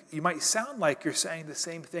sound, you might sound like you're saying the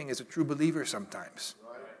same thing as a true believer sometimes.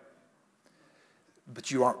 Right. But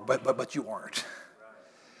you aren't. But you aren't.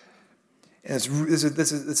 And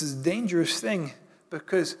this is a dangerous thing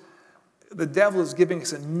because the devil is giving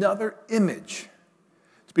us another image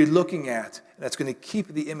to be looking at, and that's going to keep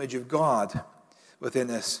the image of God within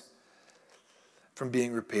us from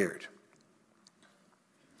being repaired.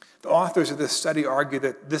 The authors of this study argue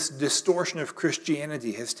that this distortion of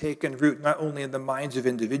Christianity has taken root not only in the minds of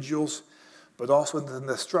individuals, but also in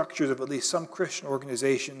the structures of at least some Christian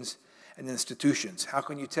organizations and institutions. How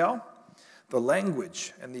can you tell? The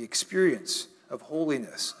language and the experience of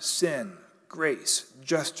holiness, sin, grace,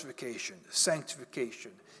 justification,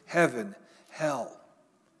 sanctification, heaven, hell.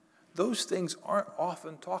 Those things aren't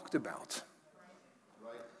often talked about.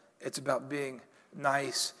 It's about being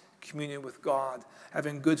nice, communion with God,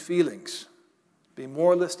 having good feelings. Being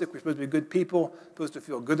moralistic, we're supposed to be good people, supposed to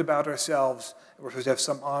feel good about ourselves, and we're supposed to have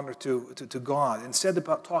some honor to God. Instead of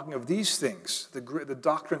talking of these things, the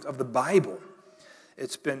doctrines of the Bible,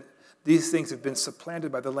 it's been These things have been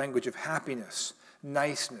supplanted by the language of happiness,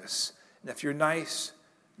 niceness. And if you're nice,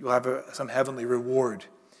 you'll have some heavenly reward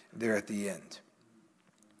there at the end.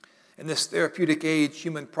 In this therapeutic age,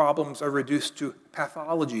 human problems are reduced to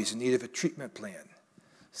pathologies in need of a treatment plan.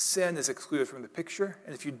 Sin is excluded from the picture,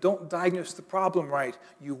 and if you don't diagnose the problem right,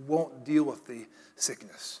 you won't deal with the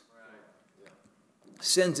sickness.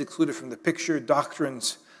 Sin's excluded from the picture.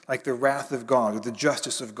 Doctrines like the wrath of God or the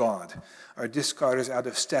justice of God are discarded as out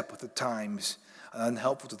of step with the times and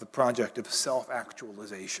unhelpful to the project of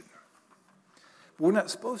self-actualization. But we're not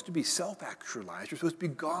supposed to be self-actualized. We're supposed to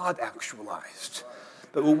be God-actualized.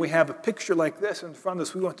 But when we have a picture like this in front of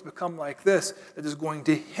us, we want to become like this, that is going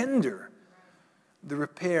to hinder the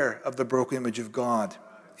repair of the broken image of God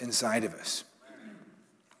inside of us.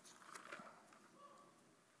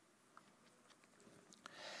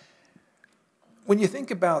 When you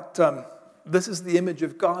think about this is the image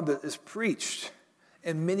of God that is preached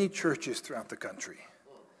in many churches throughout the country,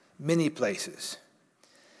 many places.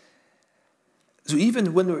 So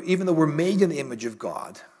even though we're made in the image of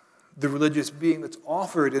God, the religious being that's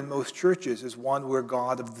offered in most churches is one where the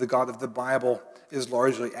God of the Bible is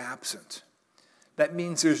largely absent. That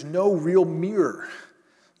means there's no real mirror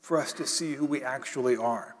for us to see who we actually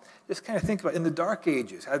are. Just kind of think about, in the Dark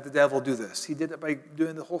Ages, how did the devil do this? He did it by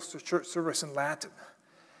doing the whole church service in Latin.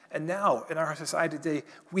 And now, in our society today,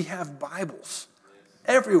 we have Bibles.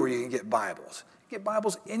 Everywhere you can get Bibles. You can get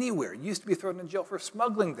Bibles anywhere. You used to be thrown in jail for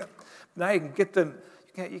smuggling them. Now you can get them.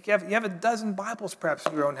 You have a dozen Bibles perhaps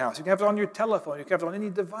in your own house. You can have it on your telephone. You can have it on any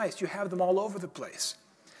device. You have them all over the place.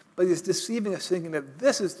 But it's deceiving us thinking that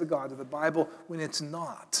this is the God of the Bible when it's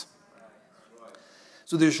not.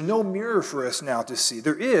 So there's no mirror for us now to see.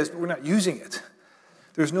 There is, but we're not using it.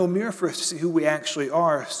 There's no mirror for us to see who we actually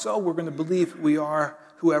are, so we're going to believe we are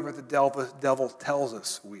whoever the devil tells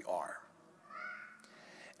us we are.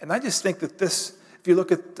 And I just think that this, if you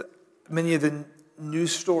look at many of the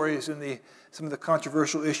news stories and some of the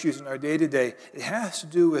controversial issues in our day-to-day, it has to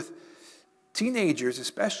do with teenagers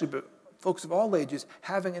especially, but folks of all ages,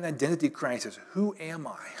 having an identity crisis. Who am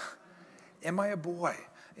I? Am I a boy?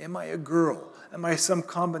 Am I a girl? Am I some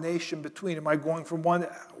combination between? Am I going from one?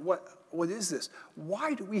 What is this?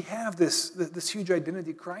 Why do we have this huge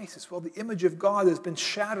identity crisis? Well, the image of God has been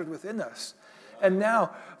shattered within us. And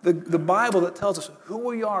now the Bible that tells us who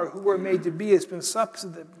we are, who we're made to be, has been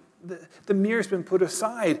substituted. The mirror's been put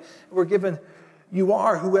aside. We're given, you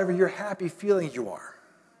are whoever you're happy feeling you are.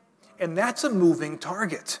 And that's a moving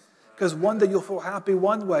target. Because one day you'll feel happy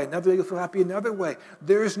one way, another day you'll feel happy another way.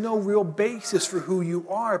 There's no real basis for who you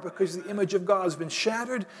are because the image of God has been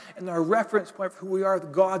shattered and our reference point for who we are,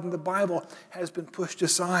 God in the Bible, has been pushed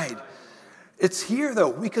aside. It's here, though.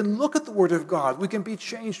 We can look at the Word of God. We can be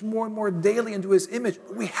changed more and more daily into His image.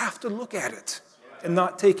 But we have to look at it and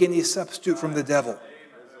not take any substitute from the devil.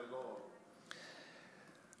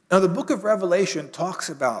 Now, the book of Revelation talks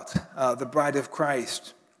about the bride of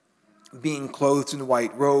Christ being clothed in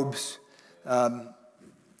white robes,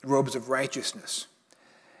 robes of righteousness.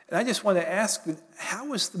 And I just want to ask,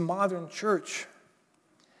 how is the modern church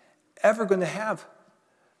ever going to have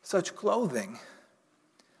such clothing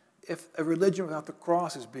if a religion without the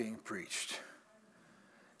cross is being preached?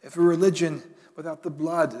 If a religion without the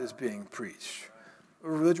blood is being preached? A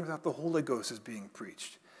religion without the Holy Ghost is being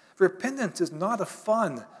preached? Repentance is not a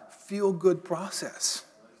fun, feel-good process,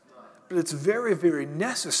 but it's very, very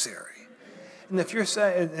necessary. And if you're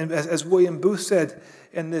saying, and as William Booth said,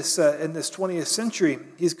 in this 20th century,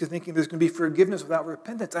 he's thinking there's going to be forgiveness without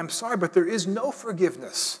repentance. I'm sorry, but there is no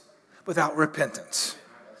forgiveness without repentance.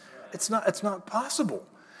 It's not possible.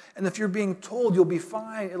 And if you're being told you'll be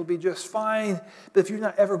fine, it'll be just fine, but if you're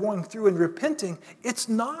not ever going through and repenting, it's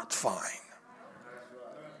not fine.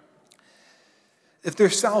 If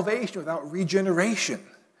there's salvation without regeneration,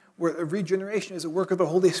 where regeneration is a work of the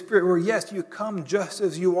Holy Spirit, where yes, you come just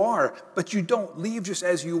as you are, but you don't leave just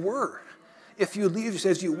as you were. If you leave just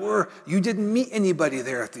as you were, you didn't meet anybody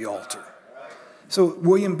there at the altar. So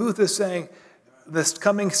William Booth is saying, this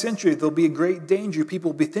coming century, there'll be a great danger.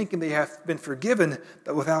 People will be thinking they have been forgiven,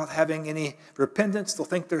 but without having any repentance. They'll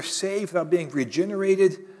think they're saved without being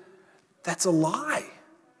regenerated. That's a lie,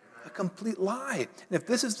 a complete lie. And if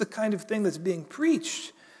this is the kind of thing that's being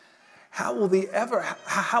preached, how will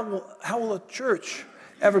a church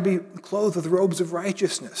ever be clothed with robes of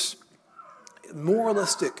righteousness?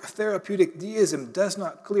 Moralistic, therapeutic deism does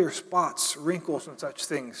not clear spots, wrinkles, and such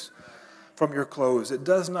things from your clothes. It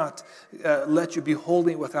does not let you be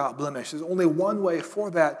holy without blemish. There's only one way for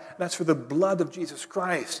that, and that's for the blood of Jesus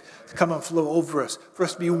Christ to come and flow over us, for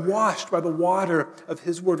us to be washed by the water of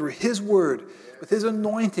his word, where his word, with his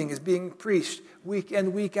anointing, is being preached week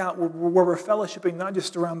in, week out, where we're fellowshipping not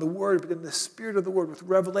just around the word, but in the spirit of the word, with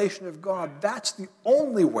revelation of God. That's the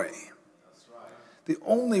only way. The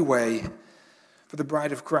only way for the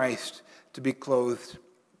bride of Christ to be clothed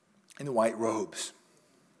in white robes.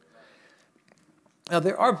 Now,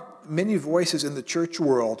 there are many voices in the church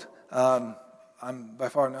world. I'm by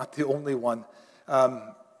far not the only one.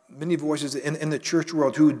 Many voices in the church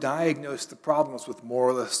world who diagnose the problems with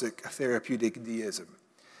moralistic therapeutic deism.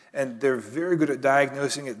 And they're very good at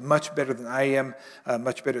diagnosing it, much better than I am,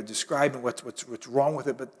 much better at describing what's wrong with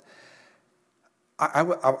it. But I'm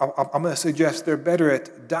going to suggest they're better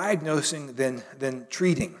at diagnosing than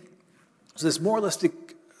treating. So this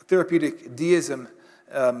moralistic therapeutic deism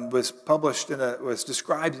was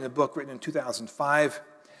described in a book written in 2005.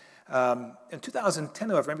 In 2010,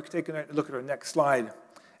 however, we can take a look at our next slide.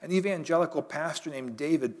 An evangelical pastor named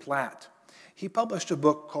David Platt, he published a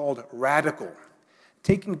book called Radical,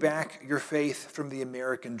 Taking Back Your Faith from the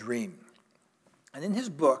American Dream. And in his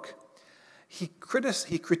book, he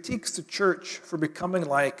critiques the church for becoming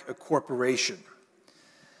like a corporation.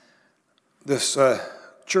 This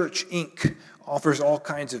Church Inc. offers all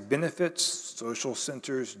kinds of benefits: social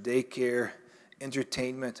centers, daycare,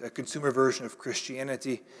 entertainment, a consumer version of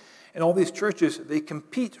Christianity. And all these churches, they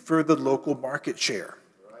compete for the local market share.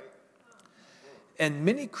 And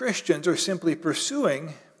many Christians are simply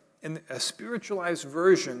pursuing a spiritualized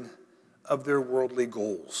version of their worldly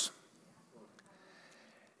goals.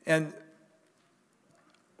 And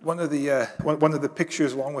one of the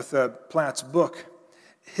pictures, along with Platt's book,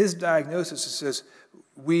 his diagnosis says,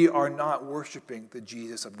 we are not worshiping the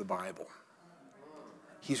Jesus of the Bible.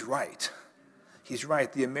 He's right. He's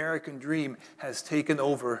right. The American dream has taken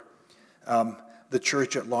over the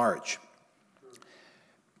church at large.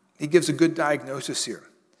 He gives a good diagnosis here.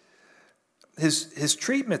 His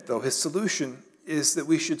treatment, though, his solution, is that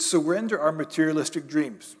we should surrender our materialistic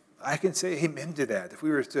dreams. I can say amen to that. If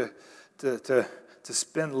we were to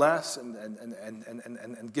spend less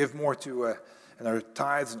and give more to and our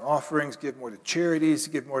tithes and offerings, give more to charities,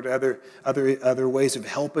 give more to other ways of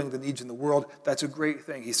helping the needs in the world, that's a great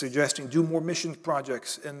thing. He's suggesting do more mission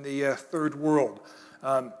projects in the third world.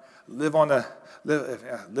 Live on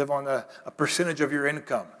a percentage of your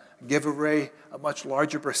income. Give away a much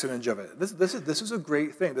larger percentage of it. This is a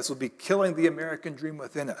great thing. This will be killing the American dream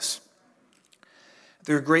within us.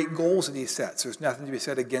 There are great goals that he sets. There's nothing to be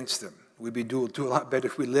said against them. We'd do a lot better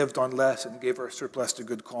if we lived on less and gave our surplus to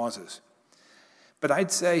good causes. But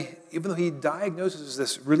I'd say, even though he diagnoses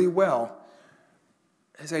this really well,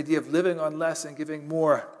 his idea of living on less and giving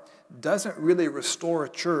more doesn't really restore a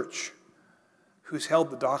church who's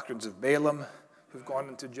held the doctrines of Balaam, who've gone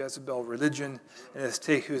into Jezebel religion, and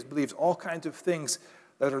who believes all kinds of things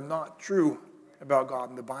that are not true about God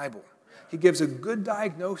and the Bible. He gives a good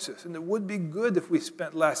diagnosis, and it would be good if we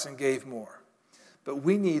spent less and gave more. But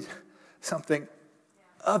we need something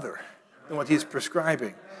other than what he's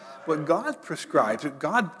prescribing. What God prescribes,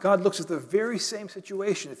 God looks at the very same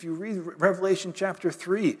situation. If you read Revelation chapter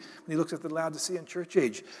 3, when he looks at the Laodicean church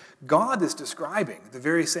age, God is describing the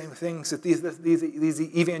very same things that these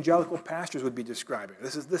evangelical pastors would be describing.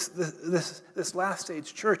 This last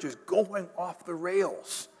stage church is going off the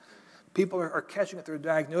rails. People are catching it, they're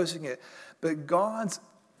diagnosing it. But God's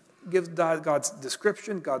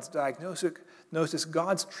description, God's diagnosis,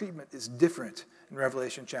 God's treatment is different. In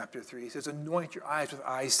Revelation chapter 3, he says, anoint your eyes with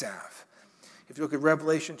eye salve. If you look at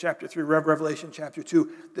Revelation chapter 3, Revelation chapter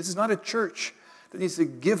 2, this is not a church that needs to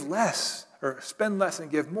give less or spend less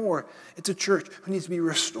and give more. It's a church who needs to be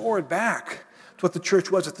restored back to what the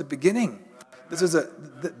church was at the beginning.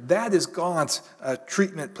 That is God's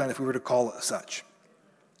treatment plan, if we were to call it such.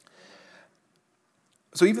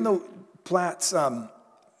 So even though Platt's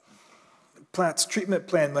treatment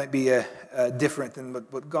plan might be different than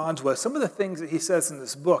what God's was, some of the things that he says in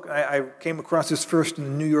this book, I came across this first in the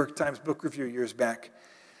New York Times book review years back,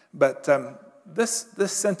 but this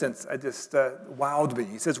sentence just wowed me.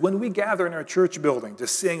 He says, when we gather in our church building to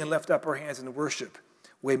sing and lift up our hands in worship,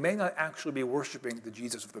 we may not actually be worshiping the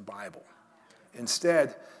Jesus of the Bible.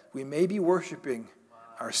 Instead, we may be worshiping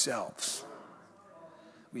ourselves.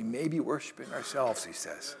 We may be worshiping ourselves, he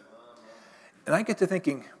says. And I get to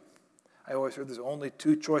thinking, I always heard there's only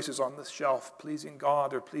two choices on this shelf, pleasing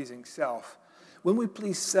God or pleasing self. When we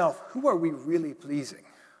please self, who are we really pleasing?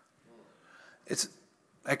 It's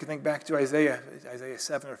I can think back to Isaiah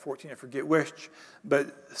 7 or 14, I forget which,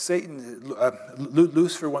 but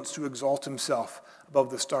Lucifer wants to exalt himself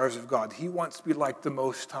above the stars of God. He wants to be like the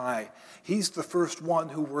Most High. He's the first one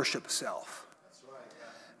who worships self. That's right,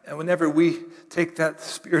 yeah. And whenever we take that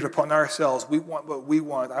spirit upon ourselves, we want what we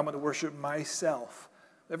want. I want to worship myself.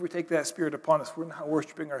 Whenever we take that spirit upon us, we're not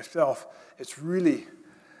worshiping ourselves. It's really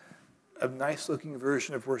a nice-looking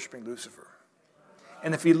version of worshiping Lucifer.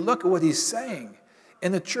 And if you look at what he's saying,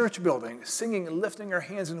 in the church building, singing and lifting our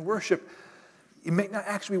hands in worship, you may not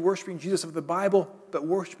actually be worshiping Jesus of the Bible, but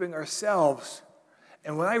worshiping ourselves.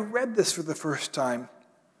 And when I read this for the first time,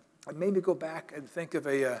 it made me go back and think of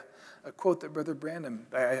a quote that Brother Branham,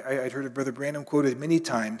 I'd heard of Brother Branham quoted many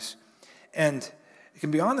times. And I can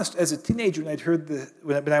be honest, as a teenager,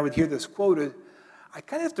 when I would hear this quoted, I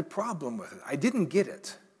kind of had a problem with it. I didn't get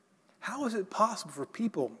it. How is it possible for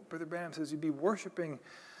people, Brother Branham says, you'd be worshiping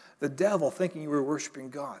the devil thinking you were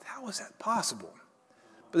worshiping God? How is that possible?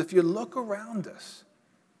 But if you look around us,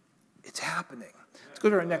 it's happening. Let's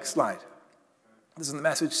go to our next slide. This is the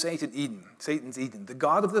message, Satan's Eden. The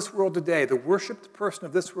God of this world today, the worshiped person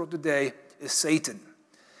of this world today is Satan.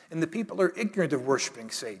 And the people are ignorant of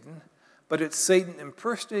worshiping Satan, but it's Satan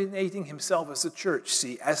impersonating himself as the church.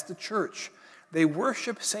 See, as the church, they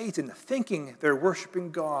worship Satan thinking they're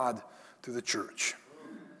worshiping God through the church.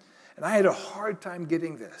 And I had a hard time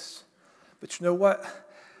getting this. But you know what?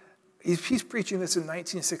 He's preaching this in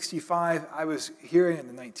 1965. I was hearing it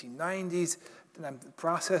in the 1990s. Then I'm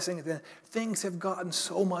processing it. Then things have gotten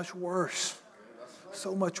so much worse.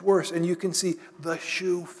 So much worse. And you can see the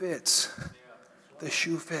shoe fits. The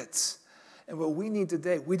shoe fits. And what we need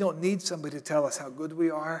today, we don't need somebody to tell us how good we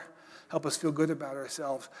are, help us feel good about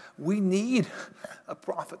ourselves. We need a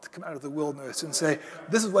prophet to come out of the wilderness and say,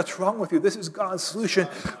 this is what's wrong with you. This is God's solution.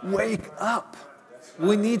 Wake up.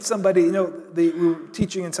 We need somebody, we were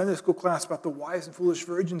teaching in Sunday school class about the wise and foolish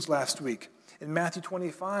virgins last week. In Matthew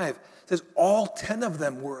 25, it says all 10 of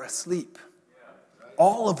them were asleep.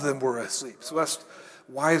 All of them were asleep. So let's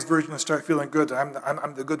wise virgins start feeling good.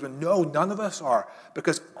 I'm the good one. No, none of us are,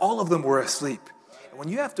 because all of them were asleep. And when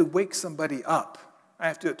you have to wake somebody up, I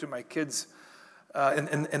have to do it to my kids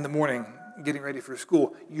in the morning, getting ready for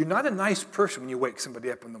school. You're not a nice person when you wake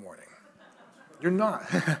somebody up in the morning. You're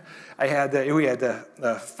not. We had a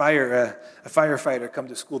firefighter come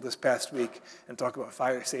to school this past week and talk about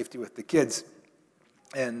fire safety with the kids.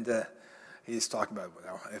 And he's talking about,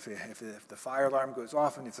 if the fire alarm goes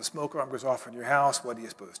off and if the smoke alarm goes off in your house, what are you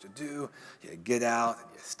supposed to do? You get out and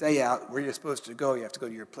you stay out. Where you're supposed to go, you have to go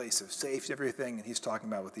to your place of safety, everything. And he's talking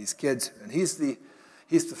about with these kids. And he's the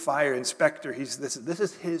fire inspector. This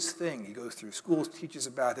is his thing. He goes through schools, teaches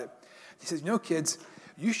about it. He says, kids,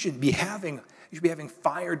 you should be having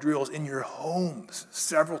fire drills in your homes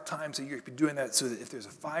several times a year. You should be doing that so that if there's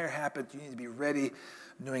a fire happens, you need to be ready,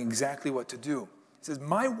 knowing exactly what to do. He says,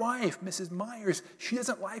 my wife, Mrs. Myers, she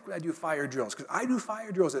doesn't like when I do fire drills because I do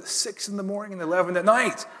fire drills at 6 in the morning and 11 at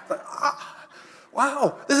night. Like,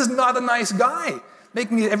 wow, this is not a nice guy.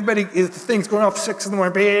 Making everybody, things going off 6 in the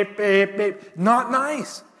morning, beep, beep, beep. Not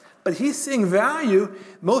nice. But he's seeing value.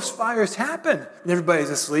 Most fires happen when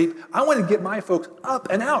everybody's asleep. I want to get my folks up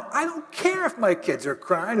and out. I don't care if my kids are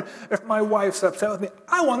crying, if my wife's upset with me.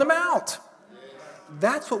 I want them out.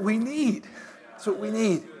 That's what we need. That's what we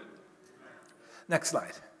need. Next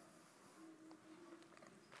slide.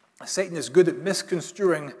 Satan is good at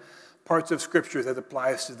misconstruing parts of Scripture that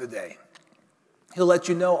applies to the day. He'll let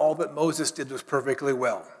you know all that Moses did was perfectly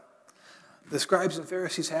well. The scribes and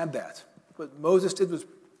Pharisees had that. What Moses did was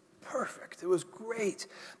perfect. It was great.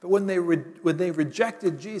 But when they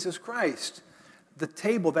rejected Jesus Christ, the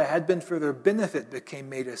table that had been for their benefit became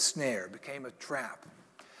made a snare, became a trap.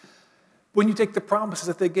 When you take the promises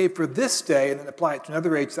that they gave for this day and then apply it to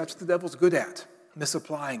another age, that's what the devil's good at,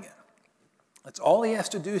 misapplying it. That's all he has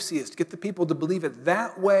to do, is to get the people to believe it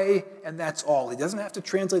that way, and that's all. He doesn't have to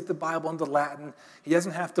translate the Bible into Latin. He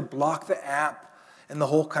doesn't have to block the app in the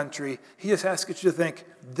whole country. He just has to get you to think,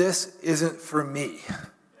 this isn't for me.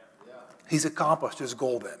 He's accomplished his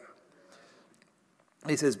goal then.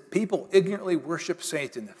 He says, people ignorantly worship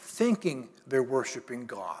Satan, thinking they're worshiping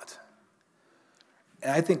God.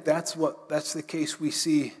 And I think that's the case we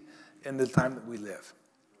see in the time that we live.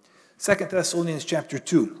 2 Thessalonians chapter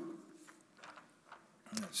 2.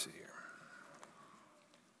 Let's see here.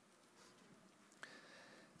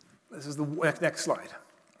 This is the next slide.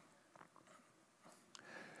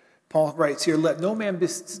 Paul writes here, let no man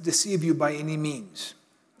deceive you by any means.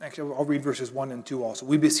 Actually, I'll read verses 1 and 2 also.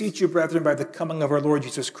 We beseech you, brethren, by the coming of our Lord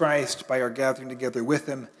Jesus Christ, by our gathering together with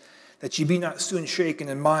him, that ye be not soon shaken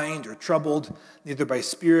in mind or troubled, neither by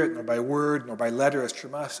spirit, nor by word, nor by letter, as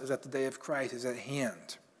from us, as that the day of Christ is at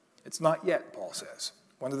hand. It's not yet, Paul says.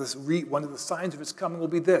 One of the signs of his coming will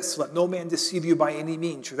be this: let no man deceive you by any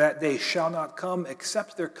means, for that day shall not come,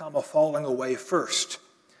 except there come a falling away first,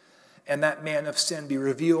 and that man of sin be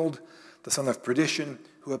revealed, the son of perdition,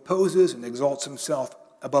 who opposes and exalts himself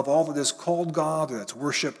above all that is called God or that's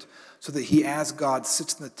worshipped, so that he as God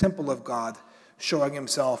sits in the temple of God, showing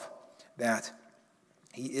himself that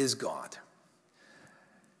he is God.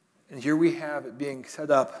 And here we have it being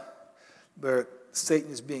set up where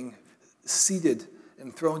Satan is being seated,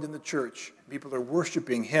 enthroned in the church. People are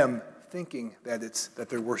worshiping him, thinking that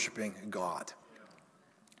they're worshiping God.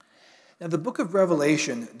 Now, the book of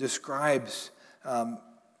Revelation describes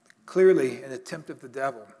clearly an attempt of the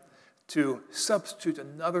devil to substitute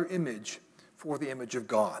another image for the image of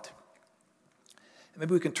God. And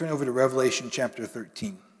maybe we can turn over to Revelation chapter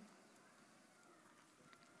 13.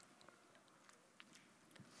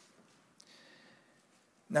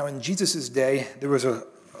 Now, in Jesus' day, there was a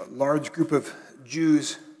large group of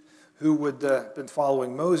Jews who would have been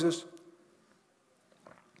following Moses,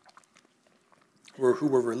 who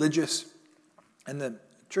were religious. And the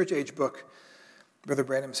church age book, Brother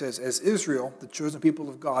Branham says, as Israel, the chosen people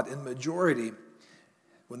of God, in majority,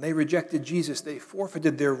 when they rejected Jesus, they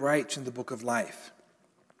forfeited their rights in the book of life.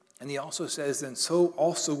 And he also says, then so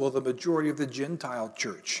also will the majority of the Gentile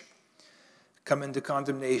church come into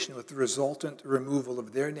condemnation with the resultant removal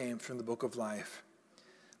of their name from the book of life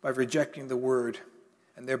by rejecting the word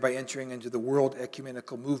and thereby entering into the world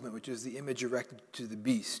ecumenical movement, which is the image erected to the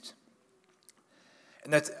beast.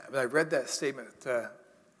 And when I read that statement a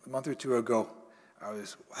month or two ago,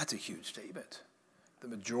 that's a huge statement. The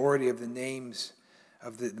majority of the names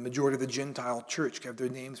of the majority of the Gentile church have their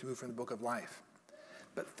names removed from the book of life.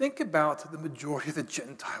 But think about the majority of the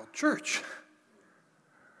Gentile church.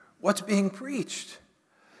 What's being preached?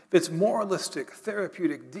 If it's moralistic,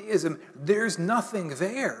 therapeutic deism, there's nothing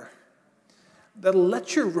there that'll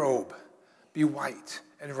let your robe be white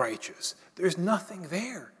and righteous. There's nothing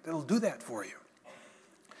there that'll do that for you.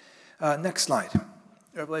 Next slide,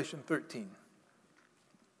 Revelation 13.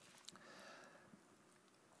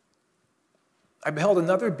 I beheld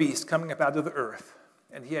another beast coming up out of the earth,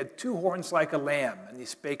 and he had 2 horns like a lamb, and he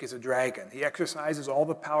spake as a dragon. He exercises all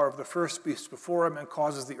the power of the first beast before him, and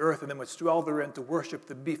causes the earth and them which dwell therein to worship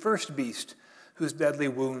the first beast, whose deadly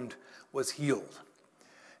wound was healed.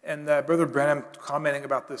 And Brother Branham, commenting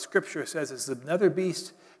about the scripture, says it's another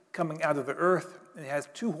beast coming out of the earth, and he has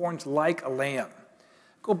 2 horns like a lamb.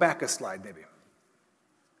 Go back a slide, maybe.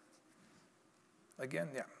 Again,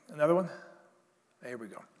 yeah. Another one? There we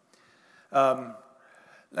go.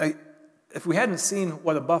 If we hadn't seen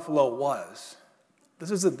what a buffalo was,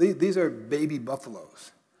 these are baby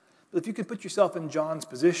buffaloes. But if you can put yourself in John's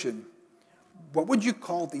position, what would you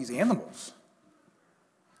call these animals?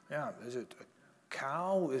 Yeah, is it a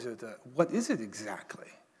cow? What is it exactly?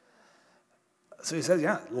 So he says,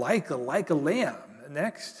 yeah, like a lamb.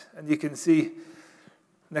 Next, and you can see,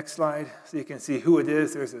 next slide, so you can see who it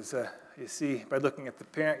is. There's this, you see, by looking at the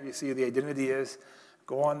parent, you see who the identity is.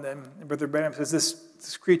 Go on then. And Brother Branham says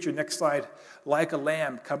this creature, next slide, like a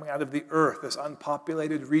lamb coming out of the earth, this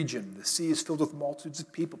unpopulated region. The sea is filled with multitudes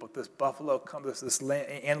of people, but this buffalo comes, this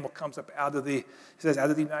animal comes up out of the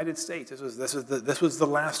United States. This was the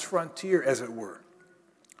last frontier, as it were.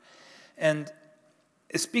 And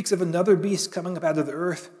it speaks of another beast coming up out of the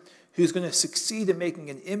earth who's going to succeed in making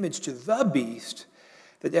an image to the beast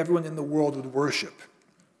that everyone in the world would worship.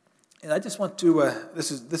 And I just want to,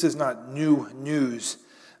 this is not new news,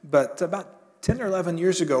 but about 10 or 11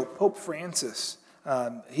 years ago, Pope Francis,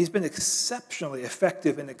 he's been exceptionally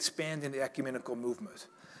effective in expanding the ecumenical movement.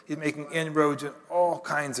 He's making inroads in all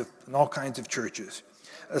kinds of churches,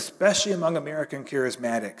 especially among American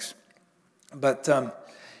charismatics. But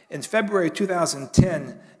in February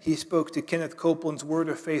 2010, he spoke to Kenneth Copeland's Word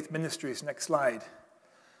of Faith Ministries. Next slide.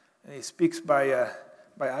 And he speaks by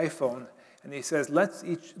iPhone. And he says, let's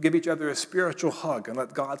each give each other a spiritual hug and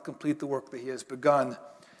let God complete the work that he has begun,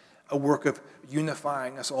 a work of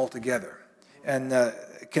unifying us all together. And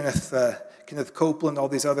Kenneth Copeland, all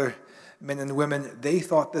these other men and women, they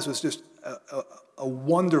thought this was just a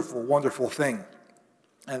wonderful, wonderful thing.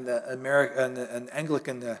 And an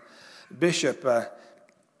Anglican bishop,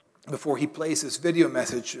 before he plays this video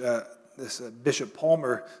message, Bishop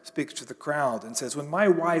Palmer speaks to the crowd and says, when my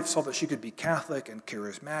wife saw that she could be Catholic and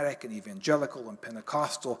charismatic and evangelical and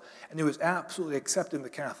Pentecostal, and who was absolutely accepting the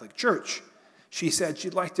Catholic Church, she said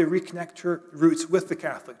she'd like to reconnect her roots with the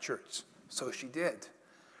Catholic Church. So she did.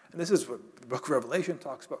 And this is what the book of Revelation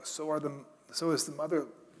talks about. So is the mother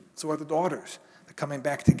So are the daughters. They're coming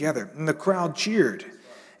back together. And the crowd cheered.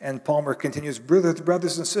 And Palmer continues,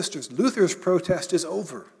 brothers and sisters, Luther's protest is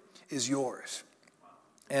over, is yours.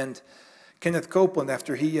 And Kenneth Copeland,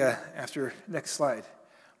 next slide,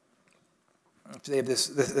 after they have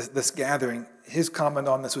this gathering, his comment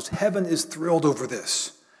on this was, heaven is thrilled over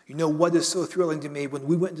this. You know what is so thrilling to me? When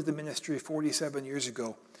we went into the ministry 47 years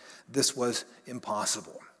ago, this was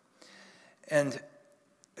impossible. And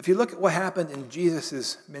if you look at what happened in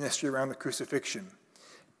Jesus' ministry around the crucifixion,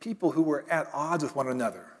 people who were at odds with one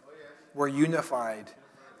another were unified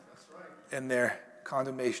in their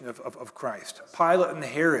condemnation of Christ. Pilate and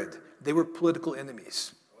Herod, they were political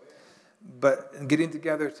enemies. But in getting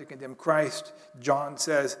together to condemn Christ, John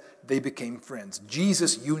says they became friends.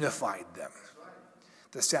 Jesus unified them.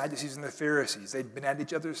 The Sadducees and the Pharisees, they'd been at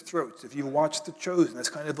each other's throats. If you watch The Chosen, that's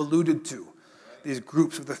kind of alluded to. These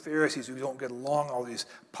groups of the Pharisees who don't get along, all these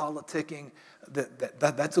politicking,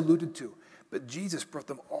 that's alluded to. But Jesus brought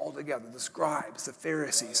them all together. The scribes, the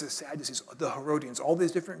Pharisees, the Sadducees, the Herodians, all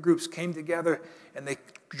these different groups came together and they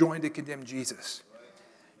joined to condemn Jesus.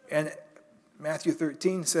 And Matthew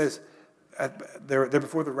 13 says, there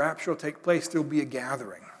before the rapture will take place, there will be a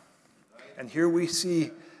gathering. And here we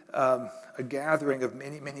see a gathering of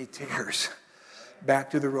many, many tares back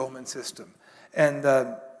to the Roman system. And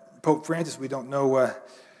Pope Francis, we don't know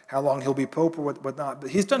how long he'll be Pope or whatnot, but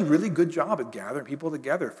he's done a really good job at gathering people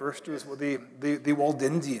together. First was the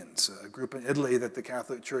Waldensians, a group in Italy that the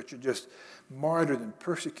Catholic Church had just martyred and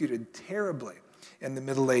persecuted terribly in the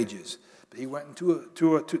Middle Ages. But he went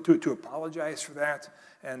to apologize for that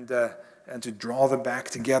and to draw them back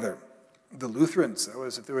together. The Lutherans,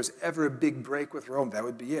 if there was ever a big break with Rome, that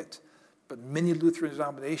would be it. But many Lutheran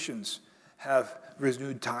denominations have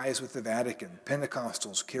renewed ties with the Vatican,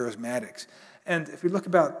 Pentecostals, Charismatics. And if you look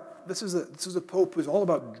about, this is a pope who's all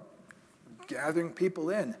about gathering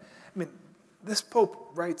people in. I mean, this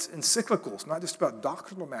pope writes encyclicals, not just about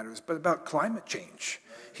doctrinal matters, but about climate change.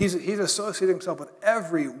 He's associating himself with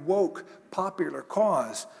every woke, popular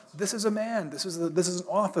cause. This is a man, this is an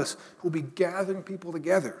office who will be gathering people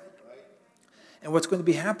together. And what's going to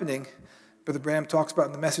be happening, Brother Branham talks about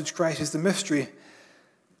in the message, Christ is the mystery.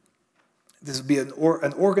 This will be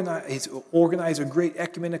he's organized a great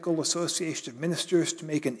ecumenical association of ministers to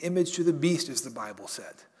make an image to the beast, as the Bible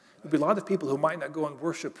said. There'll be a lot of people who might not go and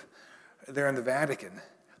worship there in the Vatican.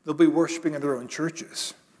 They'll be worshiping in their own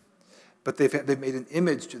churches. But they've made an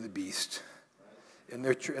image to the beast in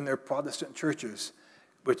their Protestant churches,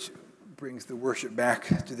 which brings the worship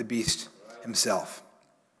back to the beast himself.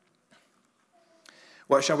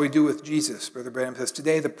 What shall we do with Jesus? Brother Branham says,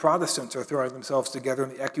 today the Protestants are throwing themselves together in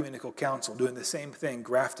the ecumenical council, doing the same thing,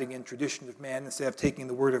 grafting in tradition of man instead of taking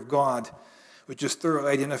the word of God, which is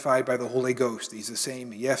thoroughly identified by the Holy Ghost. He's the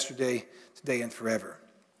same yesterday, today, and forever.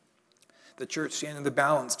 The church stands in the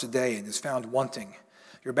balance today and is found wanting.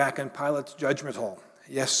 You're back in Pilate's judgment hall.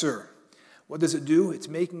 Yes, sir. What does it do? It's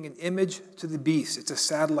making an image to the beast. It's a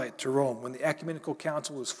satellite to Rome. When the ecumenical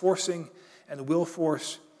council is forcing and will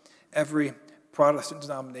force every Protestant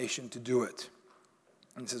denomination to do it.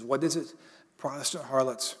 And it says, what is it? Protestant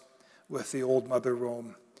harlots with the old mother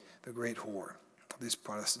Rome, the great whore. These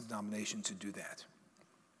Protestant denominations to do that.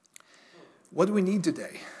 What do we need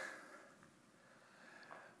today?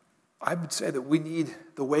 I would say that we need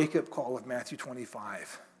the wake-up call of Matthew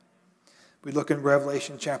 25. We look in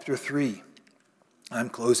Revelation chapter 3. I'm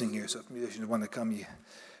closing here, so if musicians want to come,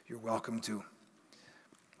 you're welcome to.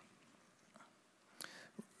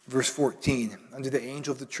 Verse 14, unto the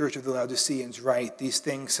angel of the church of the Laodiceans write, these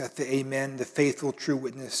things saith the Amen, the faithful true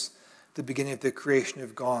witness, the beginning of the creation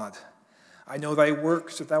of God. I know thy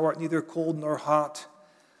works, that thou art neither cold nor hot.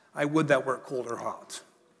 I would thou wert cold or hot.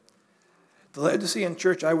 The Laodicean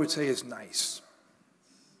church, I would say, is nice.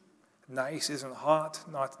 Nice isn't hot,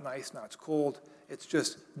 not nice, not cold. It's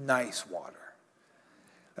just nice water.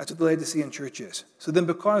 That's what the Laodicean church is. So then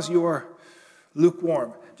because you are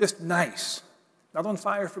lukewarm, just nice, not on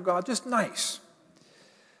fire for God, just nice,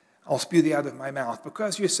 I'll spew thee out of my mouth.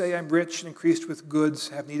 Because you say I'm rich and increased with goods,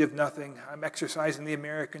 have need of nothing, I'm exercising the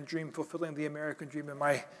American dream, fulfilling the American dream in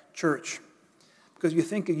my church. Because you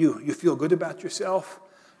think you feel good about yourself,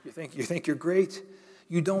 you think you're great,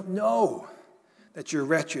 you don't know that you're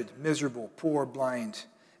wretched, miserable, poor, blind,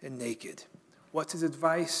 and naked. What's his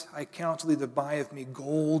advice? I counsel thee to buy of me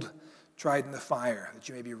gold tried in the fire, that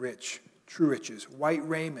you may be rich, true riches, white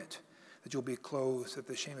raiment, that you'll be clothed, that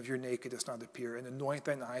the shame of your nakedness not appear, and anoint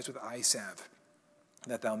thine eyes with eye salve,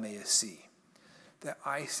 that thou mayest see. That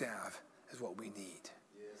eye salve is what we need.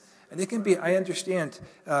 Yes. And it can be, I understand,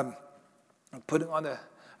 putting on a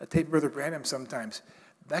tape Brother Branham sometimes,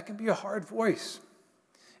 that can be a hard voice.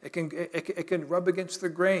 It can rub against the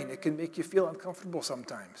grain. It can make you feel uncomfortable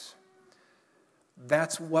sometimes.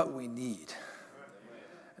 That's what we need.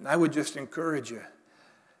 And I would just encourage you,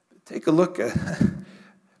 take a look at,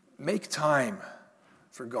 make time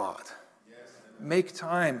for God. Make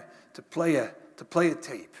time to play a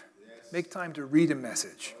tape. Make time to read a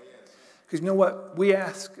message. Because you know what? We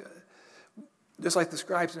ask, just like the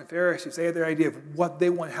scribes and Pharisees, they had their idea of what they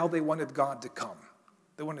want, how they wanted God to come.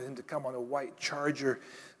 They wanted him to come on a white charger,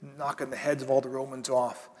 knocking the heads of all the Romans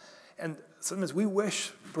off. And sometimes we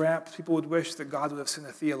wish, perhaps people would wish that God would have sent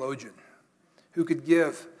a theologian who could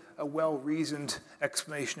give a well-reasoned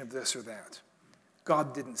explanation of this or that.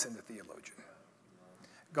 God didn't send a theologian.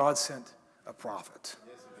 God sent a prophet.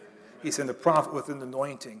 He sent a prophet with an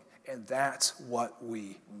anointing, and that's what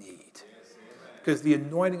we need. Because the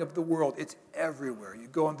anointing of the world, it's everywhere. You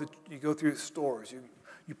go through stores,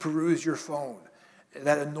 you peruse your phone.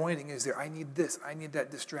 That anointing is there. I need this, I need that,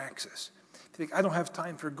 distracts us. You think, I don't have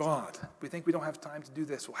time for God. We think we don't have time to do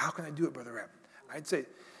this. Well, how can I do it, Brother Rapp? I'd say,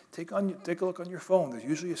 take a look on your phone. There's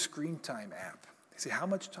usually a screen time app. They say, how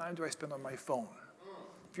much time do I spend on my phone?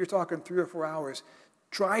 If you're talking 3 or 4 hours,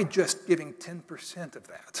 try just giving 10% of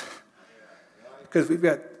that. Because we've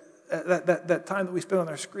got that time that we spend on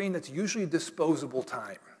our screen, that's usually disposable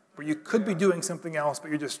time, where you could be doing something else, but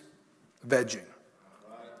you're just vegging.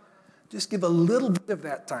 Just give a little bit of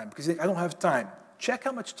that time, because you think, I don't have time. Check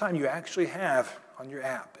how much time you actually have on your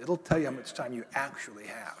app. It'll tell you how much time you actually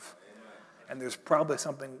have. And there's probably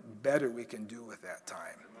something better we can do with that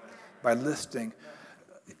time by listing.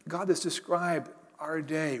 God has described our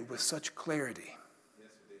day with such clarity.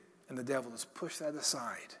 And the devil has pushed that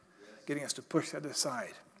aside, getting us to push that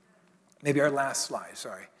aside. Maybe our last slide,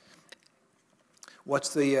 sorry.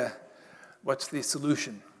 What's the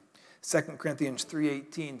solution? 2 Corinthians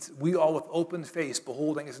 3:18, we all with open face,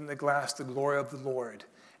 beholding as in the glass the glory of the Lord.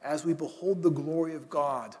 As we behold the glory of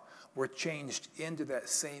God, we're changed into that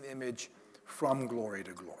same image from glory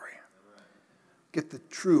to glory. Get the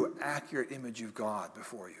true, accurate image of God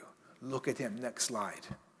before you. Look at him. Next slide.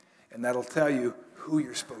 And that'll tell you who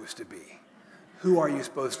you're supposed to be. Who are you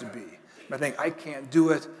supposed to be? I think, I can't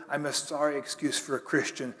do it. I'm a sorry excuse for a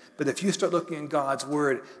Christian. But if you start looking in God's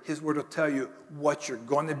Word, his Word will tell you what you're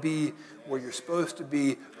going to be, where you're supposed to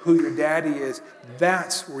be, who your daddy is.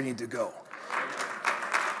 That's where we need to go.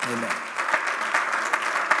 Amen.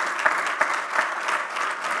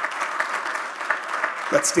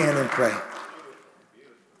 Let's stand and pray.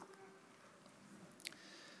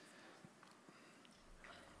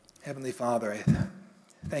 Heavenly Father, I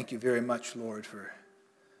thank you very much, Lord, for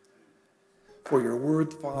your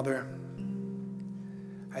word, Father.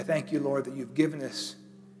 I thank you, Lord, that you've given us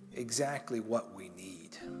exactly what we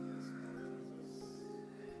need.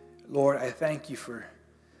 Lord, I thank you for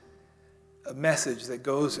a message that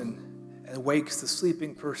goes and wakes the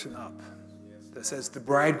sleeping person up, that says the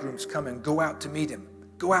bridegroom's coming, go out to meet him.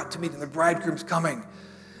 Go out to meet him, the bridegroom's coming.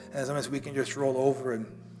 And sometimes we can just roll over and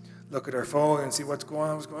look at our phone and see what's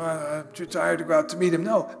going on. I'm too tired to go out to meet him.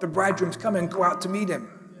 No, the bridegroom's coming, go out to meet him.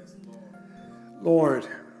 Lord,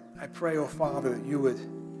 I pray, oh Father, that you would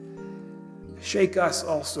shake us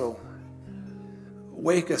also.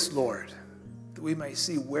 Wake us, Lord, that we may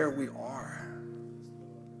see where we are.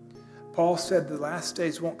 Paul said the last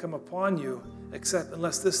days won't come upon you except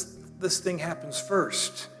unless this thing happens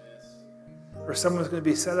first. Or someone's going to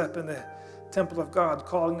be set up in the temple of God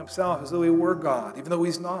calling himself as though he were God, even though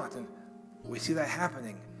he's not. And we see that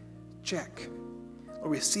happening. Check. Or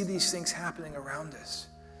we see these things happening around us.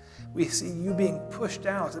 We see you being pushed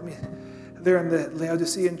out. I mean, there in the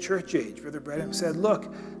Laodicean church age, Brother Branham said,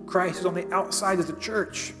 look, Christ is on the outside of the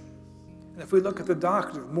church. And if we look at the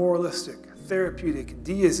doctrine of moralistic, therapeutic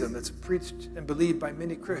deism that's preached and believed by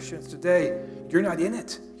many Christians today, you're not in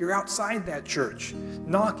it. You're outside that church,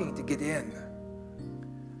 knocking to get in.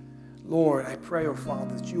 Lord, I pray, oh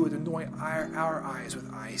Father, that you would anoint our eyes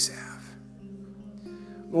with eye salve.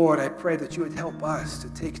 Lord, I pray that you would help us to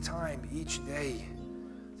take time each day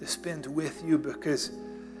to spend with you, because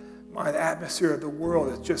the atmosphere of the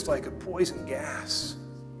world is just like a poison gas.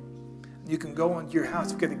 You can go into your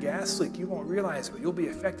house, get a gas leak, you won't realize it, but you'll be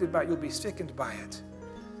affected by it, you'll be sickened by it.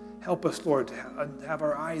 Help us, Lord, to have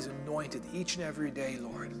our eyes anointed each and every day,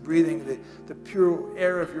 Lord, breathing the pure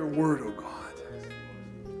air of your word, oh God.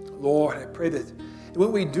 Lord, I pray that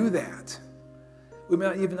when we do that, we may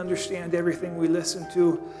not even understand everything we listen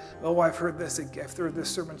to. Oh, I've heard this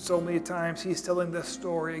sermon so many times. He's telling this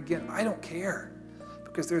story again. I don't care,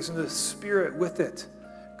 because there's a spirit with it.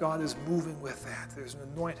 God is moving with that. There's an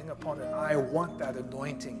anointing upon it. I want that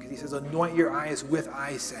anointing, because he says, anoint your eyes with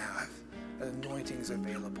eye salve. That anointing is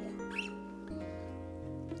available.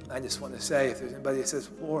 I just want to say, if there's anybody that says,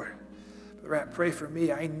 Lord, Rapp, pray for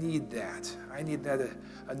me, I need that. I need that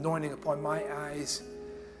anointing upon my eyes.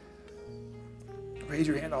 Raise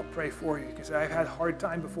your hand, I'll pray for you, because I've had a hard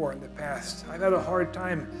time before in the past. I've had a hard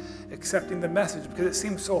time accepting the message because it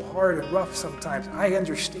seems so hard and rough sometimes. I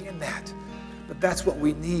understand that, but that's what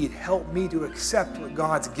we need. Help me to accept what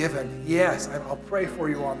God's given. Yes, I'll pray for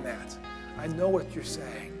you on that. I know what you're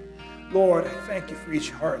saying. Lord, I thank you for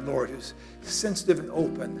each heart, Lord, who's sensitive and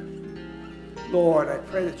open. Lord, I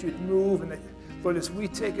pray that you'd move and that, Lord, as we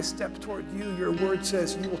take a step toward you, your word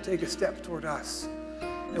says you will take a step toward us.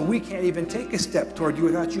 And we can't even take a step toward you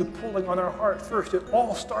without you pulling on our heart first. It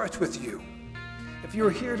all starts with you. If you're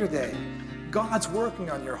here today, God's working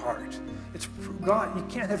on your heart. It's God. You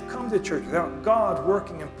can't have come to church without God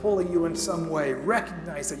working and pulling you in some way.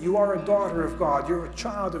 Recognize that you are a daughter of God. You're a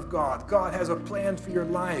child of God. God has a plan for your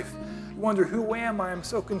life. You wonder, who am I? I'm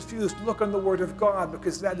so confused. Look on the Word of God,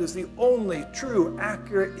 because that is the only true,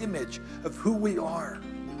 accurate image of who we are.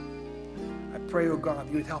 I pray, oh God,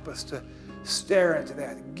 you would help us to stare into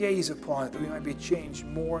that, gaze upon it, that we might be changed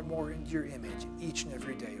more and more into your image each and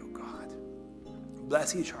every day, oh God.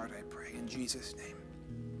 Bless each heart, I pray, in Jesus' name.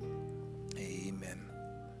 Amen.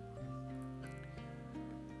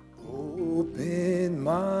 Open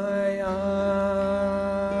my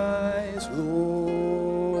eyes, Lord.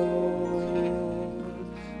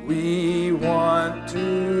 We want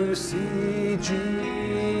to see Jesus.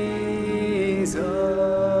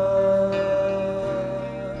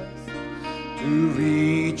 To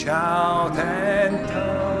reach out and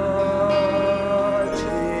touch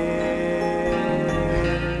Him,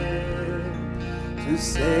 to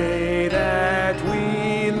say that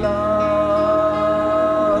we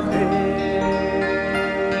love Him.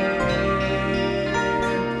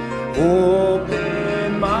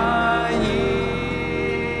 Open my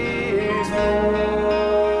ears, Lord,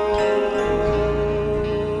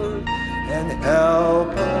 and help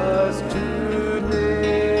us to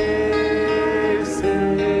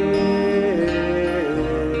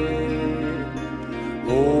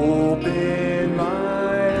open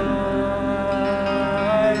my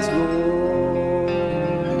eyes, Lord.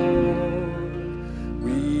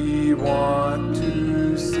 We want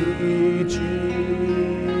to see Jesus.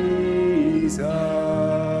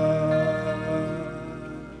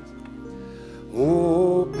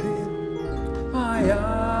 Open my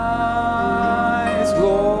eyes,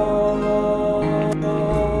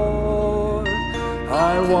 Lord.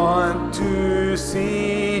 I want to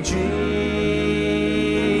see Jesus,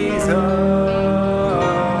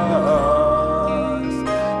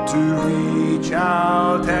 to reach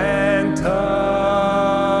out and touch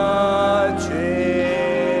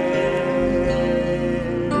Him,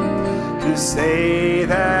 to say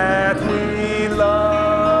that we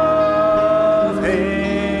love Him.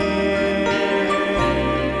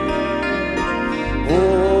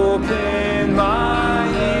 Open my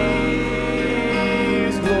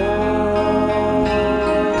ears, Lord.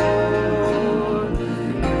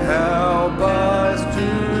 Help us to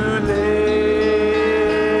listen.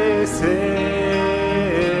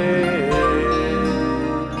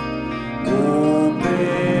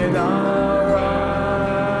 Open our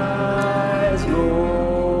eyes,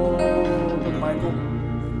 Lord. Michael,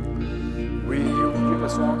 will you give a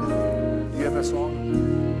song? Do you have a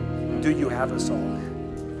song? Do you have a song?